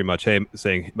 pretty much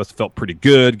saying he must have felt pretty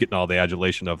good getting all the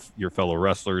adulation of your fellow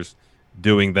wrestlers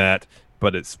doing that,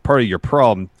 but it's part of your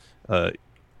problem. You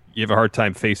have a hard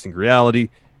time facing reality.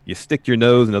 You stick your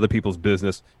nose in other people's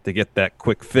business to get that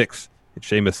quick fix. And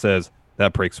Sheamus says,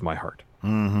 that breaks my heart.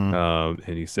 And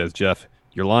he says, Jeff,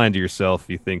 you're lying to yourself.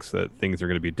 He thinks that things are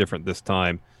going to be different this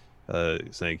time,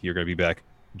 saying you're going to be back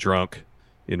drunk,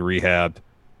 in rehab,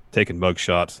 taking mug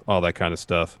shots, all that kind of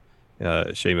stuff.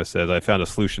 Sheamus says, I found a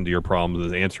solution to your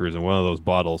problems. The answer is in one of those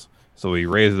bottles. So he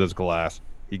raises his glass.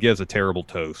 He gives a terrible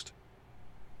toast,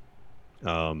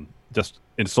 just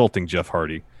insulting Jeff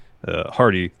Hardy.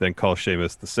 Hardy then calls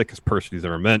Sheamus the sickest person he's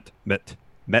ever met.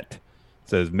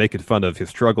 Says, making fun of his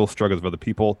struggles of other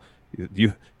people.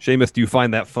 Sheamus, do you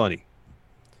find that funny?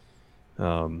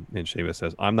 And Sheamus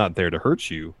says, I'm not there to hurt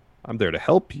you. I'm there to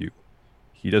help you.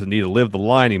 He doesn't need to live the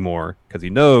lie anymore because he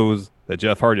knows that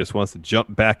Jeff Hardy just wants to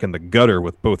jump back in the gutter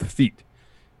with both feet.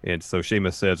 And so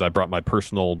Sheamus says, I brought my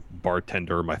personal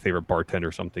bartender, my favorite bartender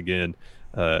or something in.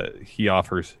 He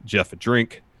offers Jeff a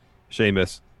drink.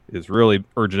 Sheamus is really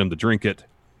urging him to drink it.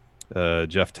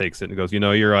 Jeff takes it and goes,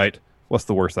 you're right. What's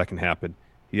the worst that can happen?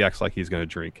 He acts like he's going to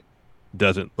drink.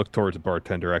 Doesn't. Look towards the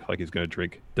bartender, act like he's going to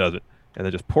drink. Doesn't. And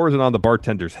then just pours it on the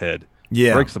bartender's head.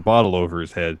 Yeah. Breaks the bottle over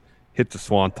his head, hits a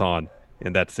swanton,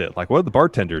 and that's it. Like, what did the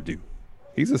bartender do?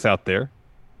 He's just out there.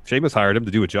 Sheamus hired him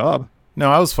to do a job. No,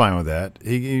 I was fine with that.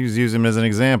 He was using him as an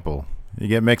example. You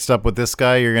get mixed up with this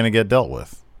guy, you're going to get dealt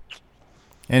with.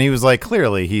 And he was like,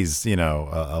 clearly he's,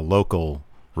 a local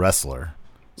wrestler.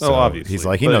 So obviously. He's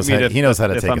like, he knows how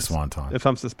to take a swanton. If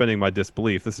I'm suspending my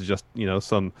disbelief, this is just,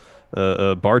 some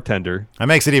bartender. That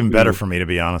makes it even better for me, to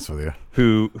be honest with you.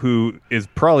 Who is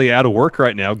probably out of work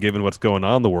right now, given what's going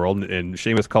on in the world. And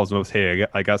Sheamus calls him up, hey,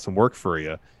 I got some work for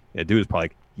you. And dude is probably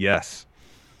like, yes.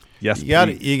 Yes,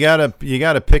 you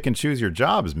gotta pick and choose your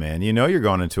jobs, man. You're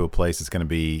going into a place that's going to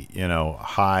be,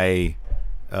 high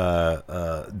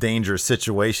dangerous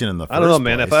situation in the first place. I don't know,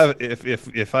 man.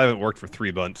 If I haven't worked for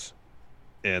 3 months,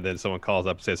 and then someone calls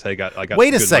up and says, "Hey, I got."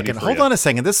 Wait a second. Hold on a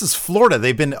second. This is Florida.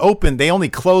 They've been open. They only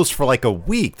closed for like a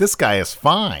week. This guy is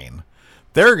fine.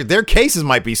 Their cases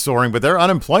might be soaring, but their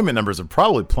unemployment numbers have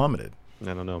probably plummeted.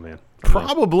 I don't know, man.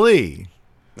 Probably.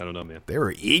 I don't know, man. They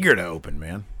were eager to open,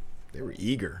 man. They were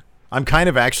eager. I'm kind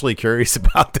of actually curious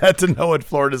about that to know what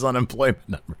Florida's unemployment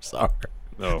numbers are.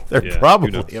 Oh, they're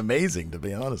probably amazing, to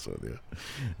be honest with you.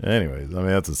 Anyways, I mean,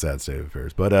 that's a sad state of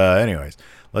affairs. But anyways,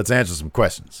 let's answer some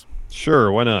questions.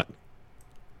 Sure, why not?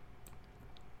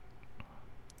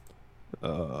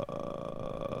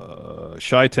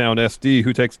 Chi-Town SD,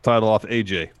 who takes the title off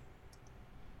AJ?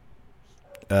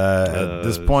 At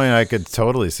this point, I could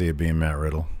totally see it being Matt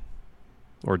Riddle.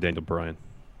 Or Daniel Bryan.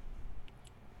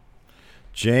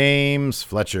 James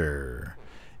Fletcher.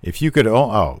 If you could,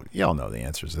 y'all know the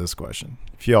answers to this question.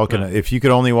 If you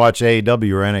could only watch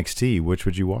AEW or NXT, which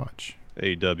would you watch?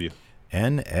 AEW.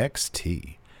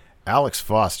 NXT. Alex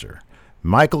Foster.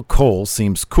 Michael Cole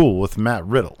seems cool with Matt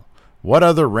Riddle. What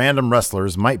other random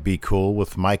wrestlers might be cool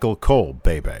with Michael Cole,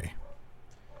 baby?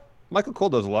 Michael Cole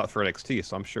does a lot for NXT,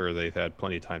 so I'm sure they've had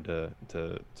plenty of time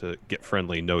to get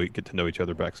friendly, get to know each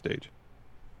other backstage.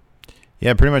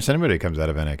 Yeah, pretty much anybody comes out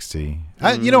of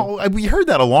NXT. We heard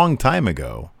that a long time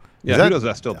ago. Yeah, who knows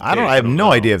that's still the case? I have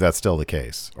no idea if that's still the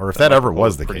case, or if that ever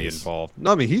was the pretty case. Involved.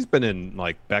 No, I mean he's been in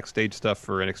like backstage stuff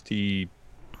for NXT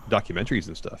documentaries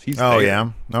and stuff. He's there.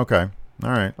 Yeah, okay, all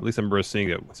right. At least I remember seeing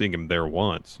him there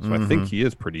once. So I think he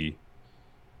is pretty,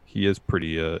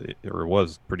 or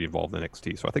was pretty involved in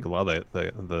NXT. So I think a lot of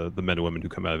the men and women who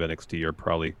come out of NXT are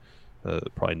probably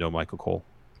know Michael Cole.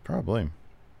 Probably.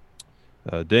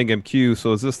 Dang MQ,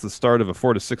 so is this the start of a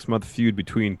 4 to 6 month feud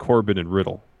between Corbin and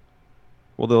Riddle?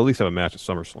 Well, they'll at least have a match at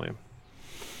SummerSlam.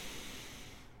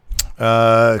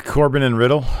 Corbin and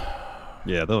Riddle?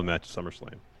 Yeah, they'll have a match at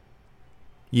SummerSlam.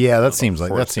 Yeah, that seems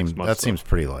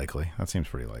pretty likely. That seems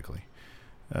pretty likely.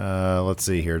 Let's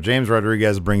see here. James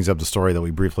Rodriguez brings up the story that we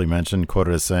briefly mentioned,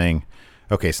 quoted as saying,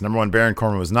 okay, so number one, Baron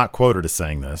Corbin was not quoted as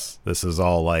saying this. This is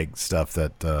all like stuff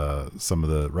that some of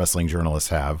the wrestling journalists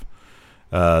have.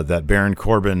 That Baron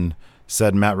Corbin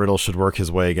said Matt Riddle should work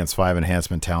his way against 5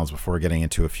 enhancement talents before getting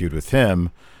into a feud with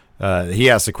him. He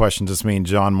asked the question, does this mean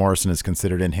John Morrison is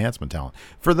considered enhancement talent?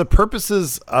 For the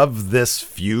purposes of this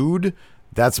feud,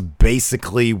 that's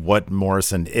basically what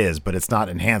Morrison is, but it's not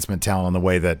enhancement talent in the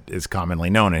way that is commonly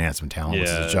known enhancement talent, which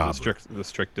is his job. The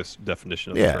strictest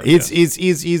definition of he's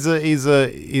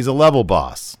a level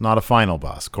boss, not a final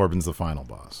boss. Corbin's the final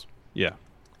boss. Yeah.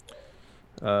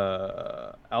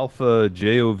 Alpha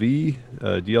JOV,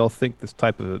 do y'all think this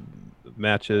type of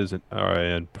matches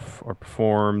are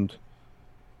performed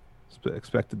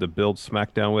expected to build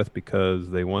Smackdown with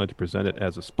because they wanted to present it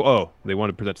as they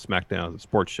wanted to present Smackdown as a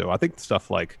sports show? I think stuff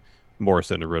like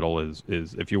Morrison and Riddle is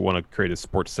if you want to create a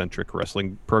sports-centric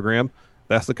wrestling program,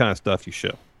 that's the kind of stuff you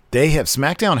show.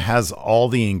 SmackDown has all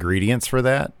the ingredients for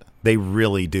that. They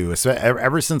really do.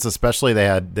 Ever since especially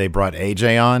they brought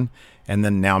AJ on and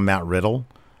then now Matt Riddle.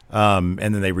 And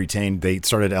then they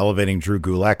started elevating Drew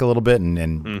Gulak a little bit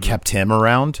and kept him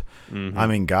around. Mm-hmm.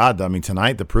 I mean,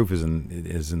 tonight the proof is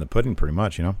in the pudding pretty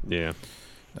much, you know? Yeah.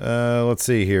 Let's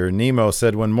see here. Nemo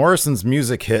said, when Morrison's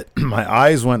music hit, my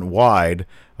eyes went wide.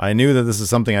 I knew that this is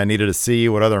something I needed to see.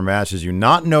 What other matches you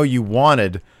not know you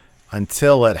wanted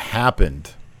until it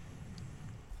happened?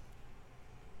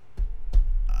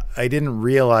 I didn't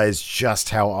realize just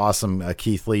how awesome a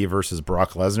Keith Lee versus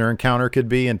Brock Lesnar encounter could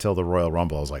be until the Royal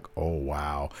Rumble. I was like, oh,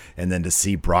 wow. And then to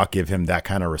see Brock give him that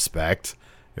kind of respect,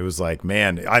 it was like,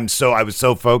 man, I was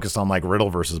so focused on like Riddle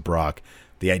versus Brock.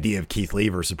 The idea of Keith Lee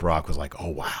versus Brock was like, oh,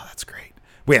 wow, that's great.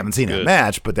 We haven't seen that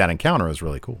match, but that encounter was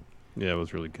really cool. Yeah, it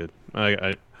was really good.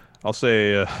 I'll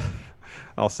say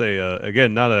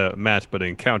again, not a match, but an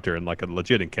encounter, and like a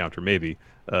legit encounter maybe.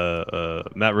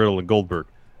 Matt Riddle and Goldberg.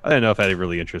 I didn't know if I had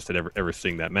really interested ever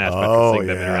seeing that match. But seeing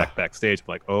them interact backstage, I'm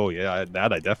like, oh yeah, I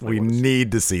definitely. We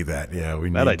need to see that. Yeah,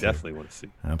 I definitely want to see.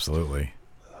 Absolutely.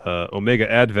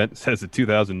 Omega Advent says the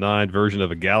 2009 version of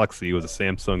a Galaxy was a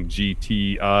Samsung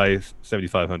GTI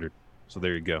 7500. So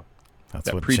there you go. That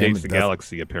predates the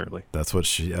Galaxy apparently. That's what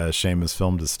Sheamus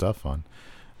filmed his stuff on.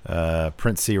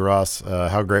 Prince C. Ross,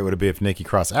 how great would it be if Nikki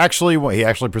Cross he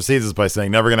actually precedes this by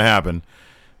saying never going to happen.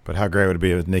 But how great would it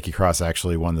be if Nikki Cross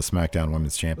actually won the SmackDown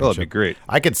Women's Championship? Oh, it'd be great.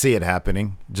 I could see it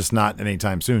happening, just not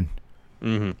anytime soon.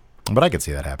 Mm-hmm. But I could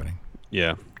see that happening.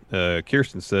 Yeah.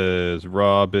 Kirsten says,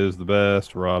 Rob is the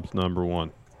best. Rob's number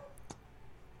one.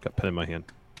 Got pen in my hand.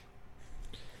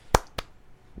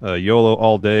 YOLO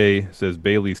all day says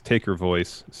Bailey's Taker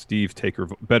voice. Steve Taker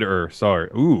better. Sorry.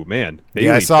 Ooh, man. Bailey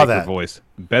I saw Taker that. Voice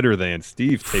better than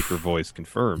Steve Taker voice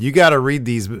confirmed. You got to read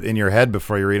these in your head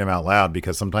before you read them out loud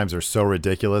because sometimes they're so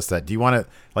ridiculous that do you want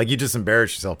to like you just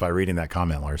embarrass yourself by reading that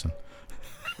comment, Larson.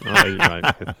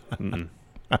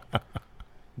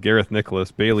 Gareth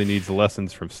Nicholas, Bailey needs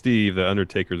lessons from Steve. The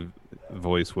Undertaker's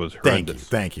voice was horrendous.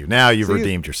 Thank you. Now you've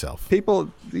redeemed yourself.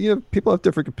 People have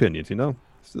different opinions, you know.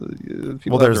 So,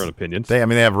 people have their own opinions. They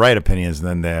have right opinions, and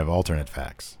then they have alternate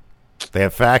facts. They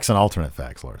have facts and alternate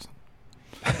facts, Larson.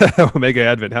 Omega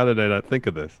Advent, how did I not think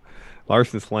of this?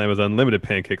 Larson Slam is unlimited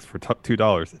pancakes for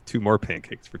 $2. 2 more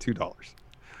pancakes for $2.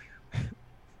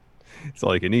 It's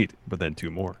all you can eat, but then 2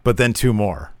 more.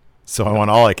 So I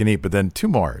want all I can eat, but then 2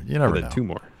 more. You never know. 2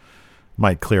 more.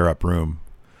 Might clear up room.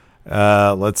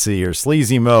 Let's see here.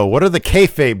 Sleazy Mo. What are the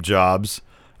kayfabe jobs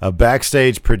of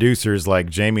backstage producers like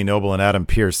Jamie Noble and Adam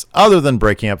Pearce other than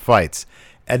breaking up fights?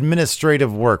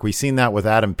 Administrative work. We seen that with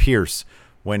Adam Pearce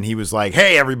when he was like,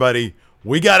 hey, everybody,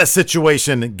 we got a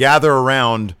situation. Gather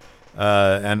around.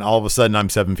 And all of a sudden, I'm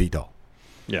 7 feet tall.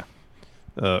 Yeah.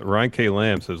 Ryan K.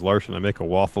 Lamb says, Larson, I make a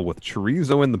waffle with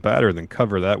chorizo in the batter, then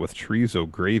cover that with chorizo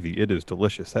gravy. It is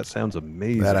delicious. That sounds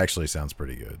amazing. That actually sounds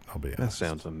pretty good, I'll be honest. That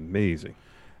sounds amazing.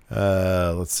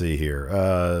 Let's see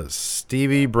here.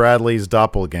 Stevie Bradley's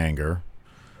doppelganger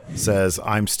says,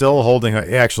 I'm still holding...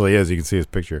 He actually is. You can see his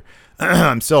picture.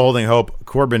 I'm still holding hope.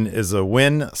 Corbin is a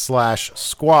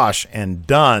win/squash and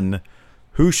done.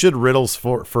 Who should Riddle's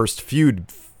first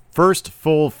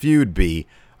full feud be?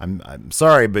 I'm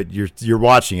sorry, but you're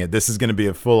watching it. This is going to be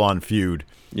a full-on feud.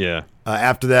 Yeah.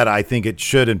 After that, I think it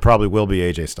should and probably will be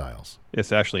AJ Styles.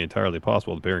 It's actually entirely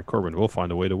possible that Baron Corbin will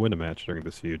find a way to win a match during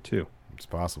this feud, too. It's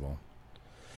possible.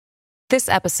 This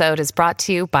episode is brought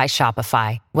to you by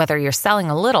Shopify. Whether you're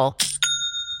selling a little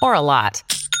or a lot,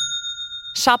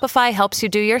 Shopify helps you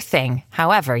do your thing,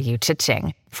 however you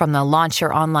cha-ching. From the launch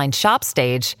your online shop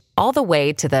stage, all the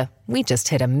way to the we just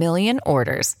hit 1 million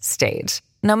orders stage.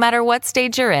 No matter what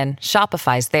stage you're in,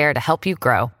 Shopify's there to help you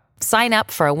grow. Sign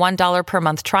up for a $1 per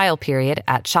month trial period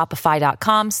at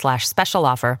shopify.com/special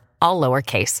offer, all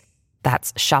lowercase.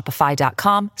 That's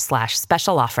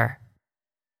shopify.com/special offer.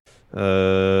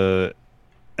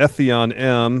 Ethion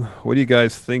M, what do you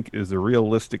guys think is the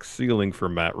realistic ceiling for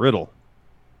Matt Riddle?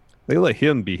 They let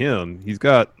him be him. He's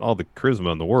got all the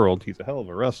charisma in the world. He's a hell of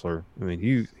a wrestler. I mean,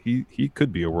 he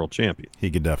could be a world champion. He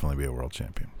could definitely be a world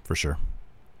champion, for sure.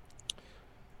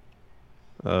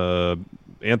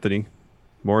 Anthony,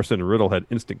 Morrison and Riddle had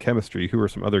instant chemistry. Who are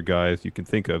some other guys you can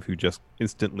think of who just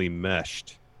instantly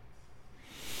meshed?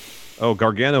 Oh,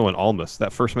 Gargano and Almas.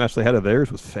 That first match they had of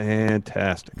theirs was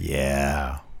fantastic.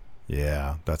 Yeah,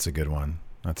 that's a good one.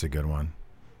 All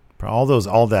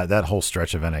that whole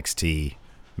stretch of NXT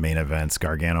main events,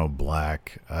 Gargano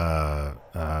Black,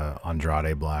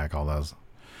 Andrade Black, all those.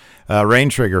 Rain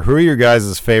Trigger, who are your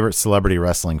guys' favorite celebrity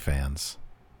wrestling fans?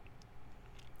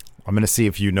 I'm going to see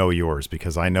if you know yours,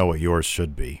 because I know what yours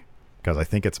should be, because I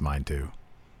think it's mine too.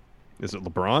 Is it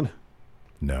LeBron?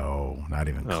 No, not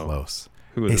even close.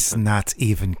 Who is it's not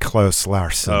even close,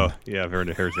 Larson. Oh, yeah,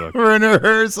 Werner Herzog. Werner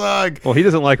Herzog. Well, he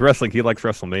doesn't like wrestling. He likes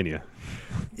WrestleMania.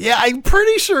 Yeah, I'm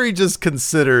pretty sure he just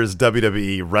considers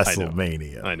WWE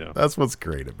WrestleMania. I know. That's what's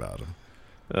great about him.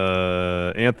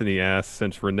 Anthony asks,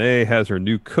 since Renee has her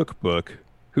new cookbook,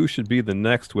 who should be the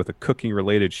next with a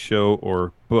cooking-related show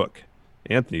or book?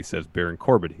 Anthony says Baron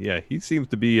Corbin. Yeah, he seems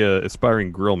to be an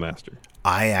aspiring grill master.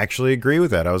 I actually agree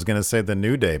with that. I was going to say the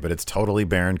New Day, but it's totally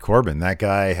Baron Corbin. That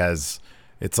guy has...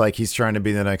 It's like he's trying to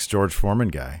be the next George Foreman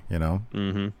guy, you know?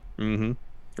 Mm-hmm.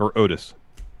 Or Otis.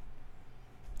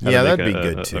 Yeah, that'd be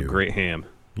good, too. A great ham.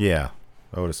 Yeah,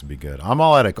 Otis would be good. I'm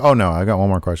all at it. Oh, no, I got one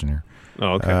more question here.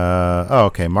 Oh, okay.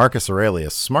 Okay. Marcus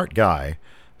Aurelius, smart guy,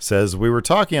 says, we were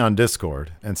talking on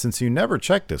Discord, and since you never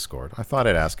check Discord, I thought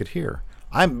I'd ask it here.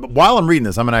 While I'm reading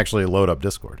this, I'm going to actually load up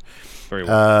Discord. Very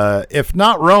well. If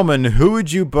not Roman, who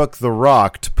would you book The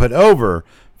Rock to put over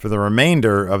for the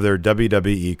remainder of their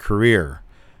WWE career?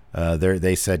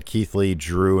 They said Keith Lee,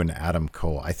 Drew, and Adam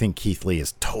Cole. I think Keith Lee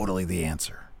is totally the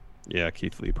answer. Yeah,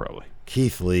 Keith Lee probably.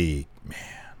 Keith Lee, man,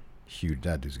 huge.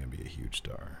 That dude's going to be a huge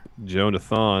star.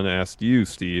 Jonathan asked you,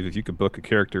 Steve, if you could book a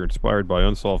character inspired by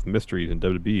unsolved mysteries in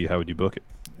WWE, how would you book it?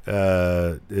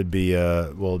 It'd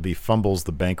be Fumbles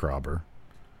the Bank Robber.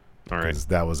 All right.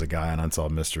 That was a guy on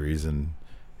Unsolved Mysteries, and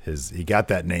he got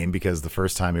that name because the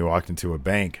first time he walked into a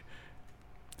bank,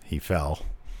 he fell.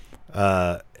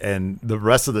 And the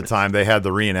rest of the time, they had the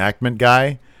reenactment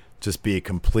guy just be a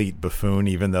complete buffoon,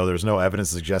 even though there's no evidence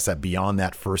to suggest that beyond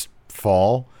that first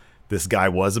fall, this guy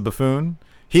was a buffoon.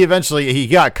 He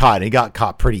got caught, and he got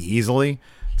caught pretty easily.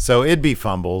 So it'd be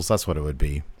Fumbles. That's what it would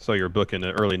be. So you're booking an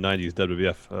early 90s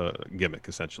WWF gimmick,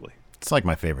 essentially. It's like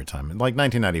my favorite time. Like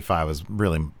 1995 was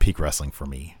really peak wrestling for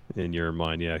me. In your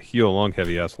mind, yeah. Hugh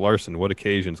Longheavy asks, Larson, what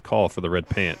occasions call for the red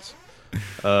pants?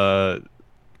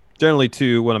 Generally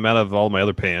 2, when I'm out of all my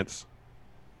other pants.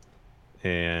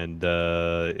 And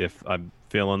if I'm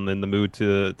feeling in the mood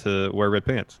to wear red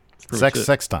pants.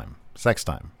 Sex time,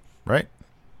 right?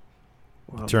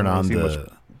 Well, Turn on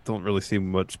the don't really see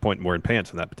much point in wearing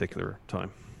pants in that particular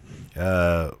time.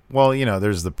 Well,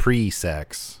 there's the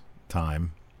pre-sex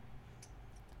time.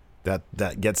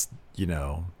 That gets,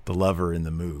 the lover in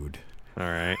the mood. All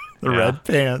right. The red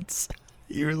pants.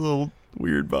 Your little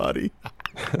weird body.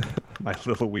 My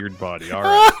little weird body. All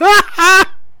right.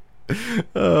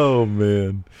 Oh,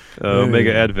 man.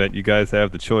 Omega Advent, you guys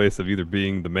have the choice of either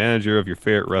being the manager of your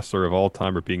favorite wrestler of all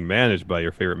time or being managed by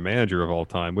your favorite manager of all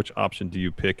time. Which option do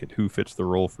you pick, and who fits the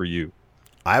role for you?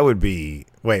 I would be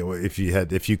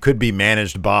if you could be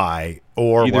managed by,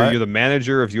 or either what? You're the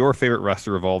manager of your favorite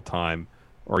wrestler of all time,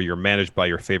 or you're managed by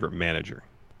your favorite manager.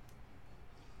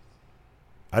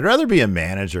 I'd rather be a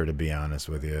manager, to be honest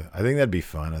with you. I think that'd be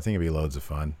fun. I think it'd be loads of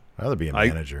fun. I'd rather be a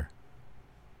manager.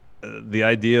 The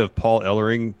idea of Paul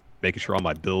Ellering making sure all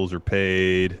my bills are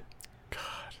paid.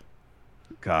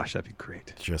 Gosh, that'd be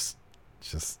great. Just.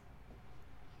 It's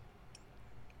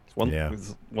one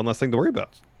less thing to worry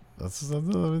about. That's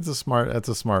a smart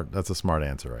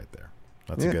answer right there.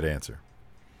 That's a good answer.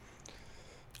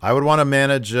 I would want to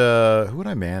manage. Who would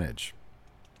I manage?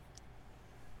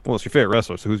 Well, it's your favorite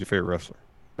wrestler. So who's your favorite wrestler?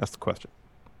 That's the question.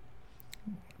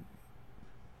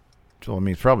 Well, I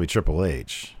mean, it's probably Triple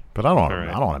H, but I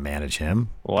don't want to manage him.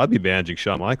 Well, I'd be managing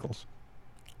Shawn Michaels.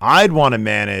 I'd want to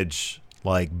manage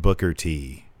like Booker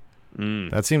T.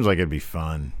 That seems like it'd be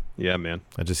fun. Yeah, man.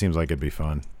 That just seems like it'd be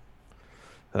fun.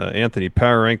 Anthony,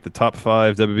 power rank the top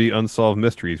 5 WWE unsolved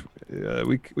mysteries.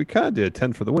 We kind of did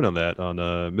 10 for the win on that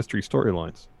on mystery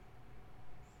storylines.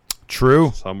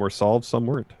 True. Some were solved, some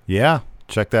weren't. Yeah,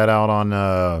 check that out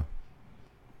on.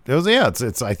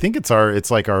 It's I think it's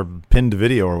like our pinned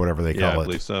video or whatever they call it. I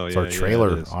believe so. It's our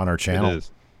trailer on our channel. It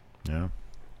is. Yeah.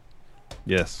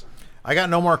 Yes. I got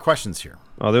no more questions here.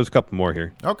 Oh, there's a couple more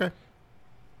here. Okay.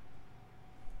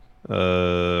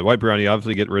 White Brownie,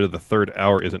 obviously get rid of the third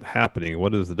hour isn't happening.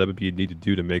 What does the WWE need to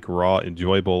do to make Raw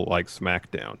enjoyable like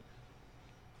SmackDown?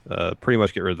 Pretty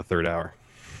much get rid of the third hour.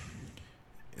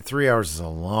 3 hours is a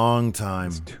long time.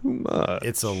 It's too much.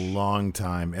 It's a long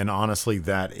time. And honestly,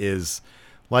 that is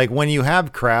like when you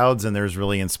have crowds and there's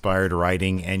really inspired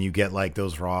writing and you get like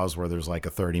those Raws where there's like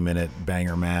a 30-minute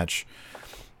banger match.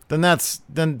 Then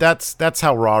that's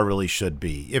how Raw really should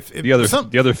be. If the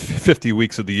other 50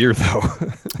 weeks of the year, though.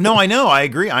 No, I know. I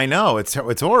agree. I know it's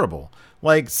horrible.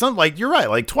 Like you're right.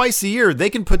 Like twice a year, they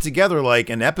can put together like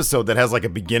an episode that has like a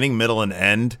beginning, middle, and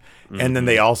end, and then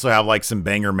they also have like some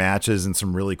banger matches and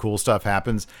some really cool stuff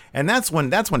happens. And that's when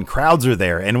crowds are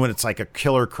there, and when it's like a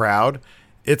killer crowd,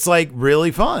 it's like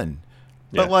really fun.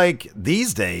 But like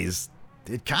these days,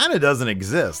 it kind of doesn't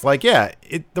exist. Like, the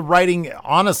writing,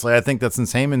 honestly, I think that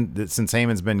since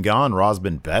Heyman's been gone, Raw's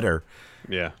been better.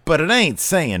 Yeah. But it ain't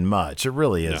saying much. It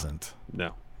really isn't.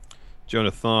 No.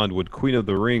 Jonathan, would Queen of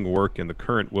the Ring work in the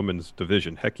current women's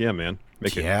division? Heck yeah, man.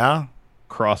 Make it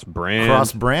cross-brand.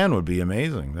 Cross-brand would be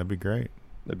amazing. That'd be great.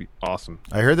 That'd be awesome.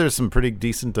 I heard there's some pretty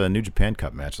decent New Japan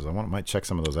Cup matches. might check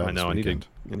some of those out. I know. I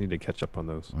need to catch up on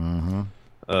those.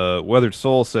 Mm-hmm. Weathered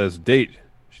Soul says date.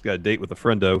 She's got a date with a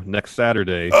friendo next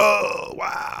Saturday. Oh,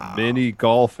 wow. Mini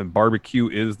golf and barbecue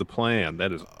is the plan.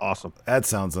 That is awesome. That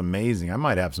sounds amazing. I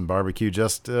might have some barbecue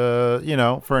just, for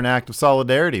an act of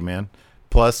solidarity, man.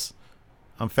 Plus,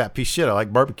 I'm fat piece of shit. I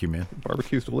like barbecue, man.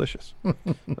 Barbecue's delicious.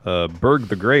 Berg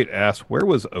the Great asks, where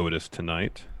was Otis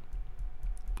tonight?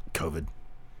 COVID.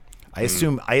 I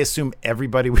assume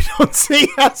everybody we don't see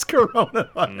has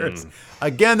coronavirus.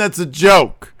 Again, that's a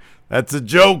joke. That's a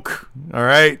joke. All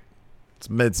right.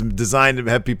 It's designed to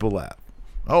have people laugh.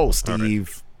 Oh, Steve,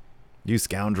 right. You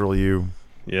scoundrel, you.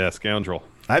 Yeah, scoundrel.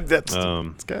 It's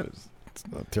not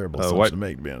a terrible assumption to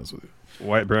make, to be honest with you.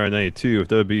 White Brown 92. If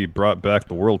WWE brought back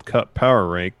the World Cup power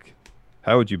rank,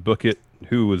 how would you book it?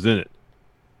 Who was in it?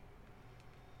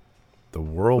 The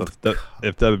World Cup.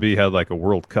 If WWE had like a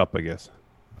World Cup, I guess.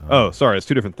 Oh, sorry. It's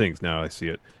two different things now. I see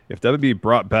it. If WWE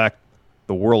brought back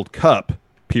the World Cup,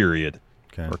 period,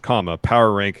 or comma,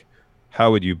 power rank,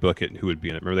 how would you book it and who would be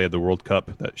in it? Remember they had the World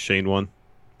Cup that Shane won?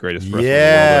 Greatest wrestler in the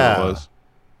world, whatever it was.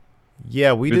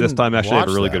 Yeah, we didn't this time actually have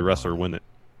a really good one. wrestler win it.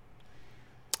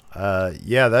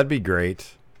 Yeah, that'd be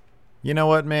great. You know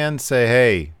what, man? Say,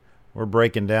 hey, we're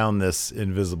breaking down this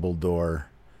invisible door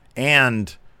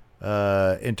and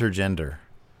intergender.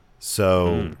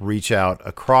 So reach out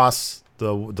across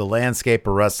the landscape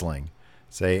of wrestling.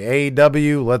 Say,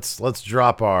 AEW, let's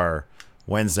drop our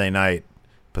Wednesday night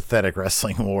pathetic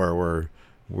wrestling war where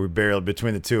we're barely,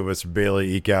 between the two of us,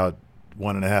 barely eke out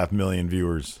 1.5 million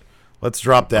viewers. Let's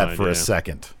drop that for a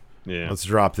second. Yeah. Let's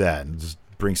drop that and just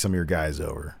bring some of your guys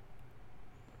over.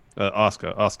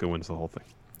 Asuka wins the whole thing.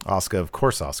 Of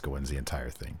course Asuka wins the entire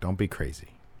thing. Don't be crazy.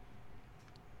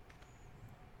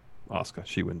 Asuka.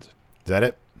 She wins. Is that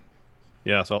it?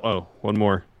 Yeah. So, one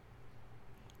more.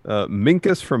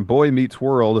 Minkus from Boy Meets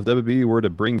World. If WWE were to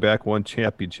bring back one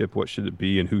championship, what should it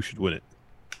be and who should win it?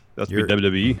 That's be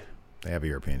WWE. They have a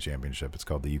European Championship. It's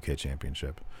called the UK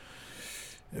Championship.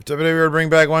 If WWE were to bring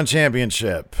back one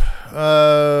championship,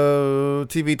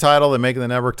 TV title, they make it the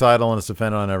network title, and it's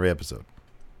defended on every episode.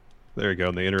 There you go.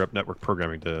 And they interrupt network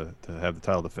programming to have the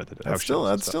title defended. That's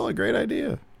still a great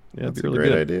idea. Yeah, that's really a great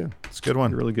good. idea. It's a good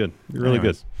one. You're really good. You're really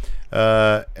good.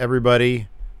 Everybody,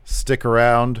 stick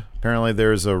around. Apparently,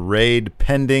 there's a raid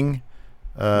pending.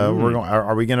 Are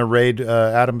we going to raid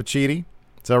Adam Pacitti?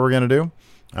 Is that what we're going to do?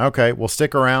 Okay, well,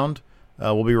 stick around.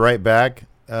 We'll be right back.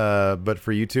 But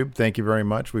for YouTube, thank you very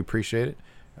much. We appreciate it.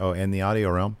 Oh, and the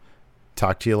audio realm.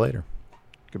 Talk to you later.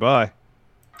 Goodbye.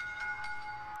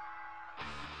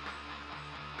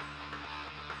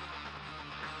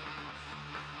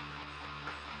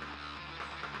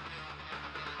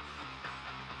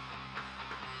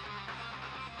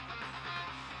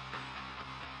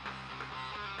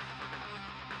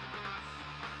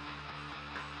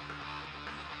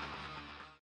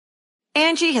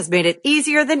 Angie has made it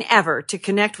easier than ever to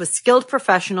connect with skilled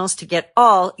professionals to get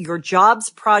all your jobs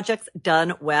projects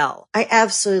done well. I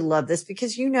absolutely love this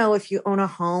because, if you own a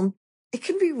home, it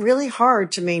can be really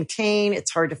hard to maintain.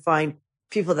 It's hard to find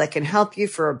people that can help you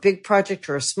for a big project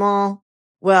or a small.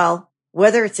 Well,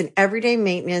 whether it's in everyday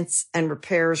maintenance and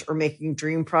repairs or making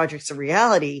dream projects a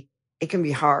reality, it can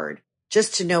be hard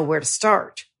just to know where to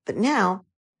start. But now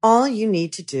all you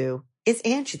need to do is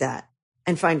Angie that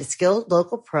and find a skilled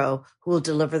local pro who will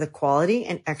deliver the quality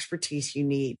and expertise you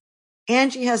need.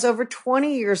 Angie has over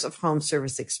 20 years of home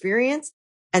service experience,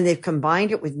 and they've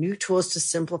combined it with new tools to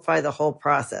simplify the whole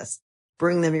process.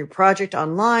 Bring them your project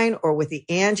online or with the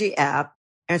Angie app,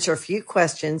 answer a few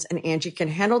questions, and Angie can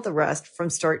handle the rest from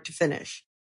start to finish.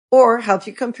 Or help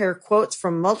you compare quotes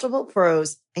from multiple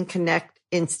pros and connect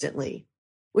instantly,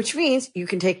 which means you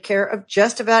can take care of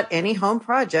just about any home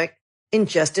project in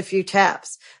just a few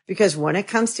taps. Because when it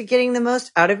comes to getting the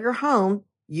most out of your home,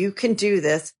 you can do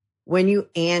this when you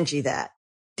Angie that.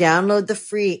 Download the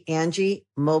free Angie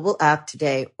mobile app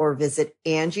today or visit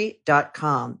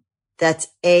Angie.com. That's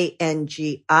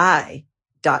ANGI.com.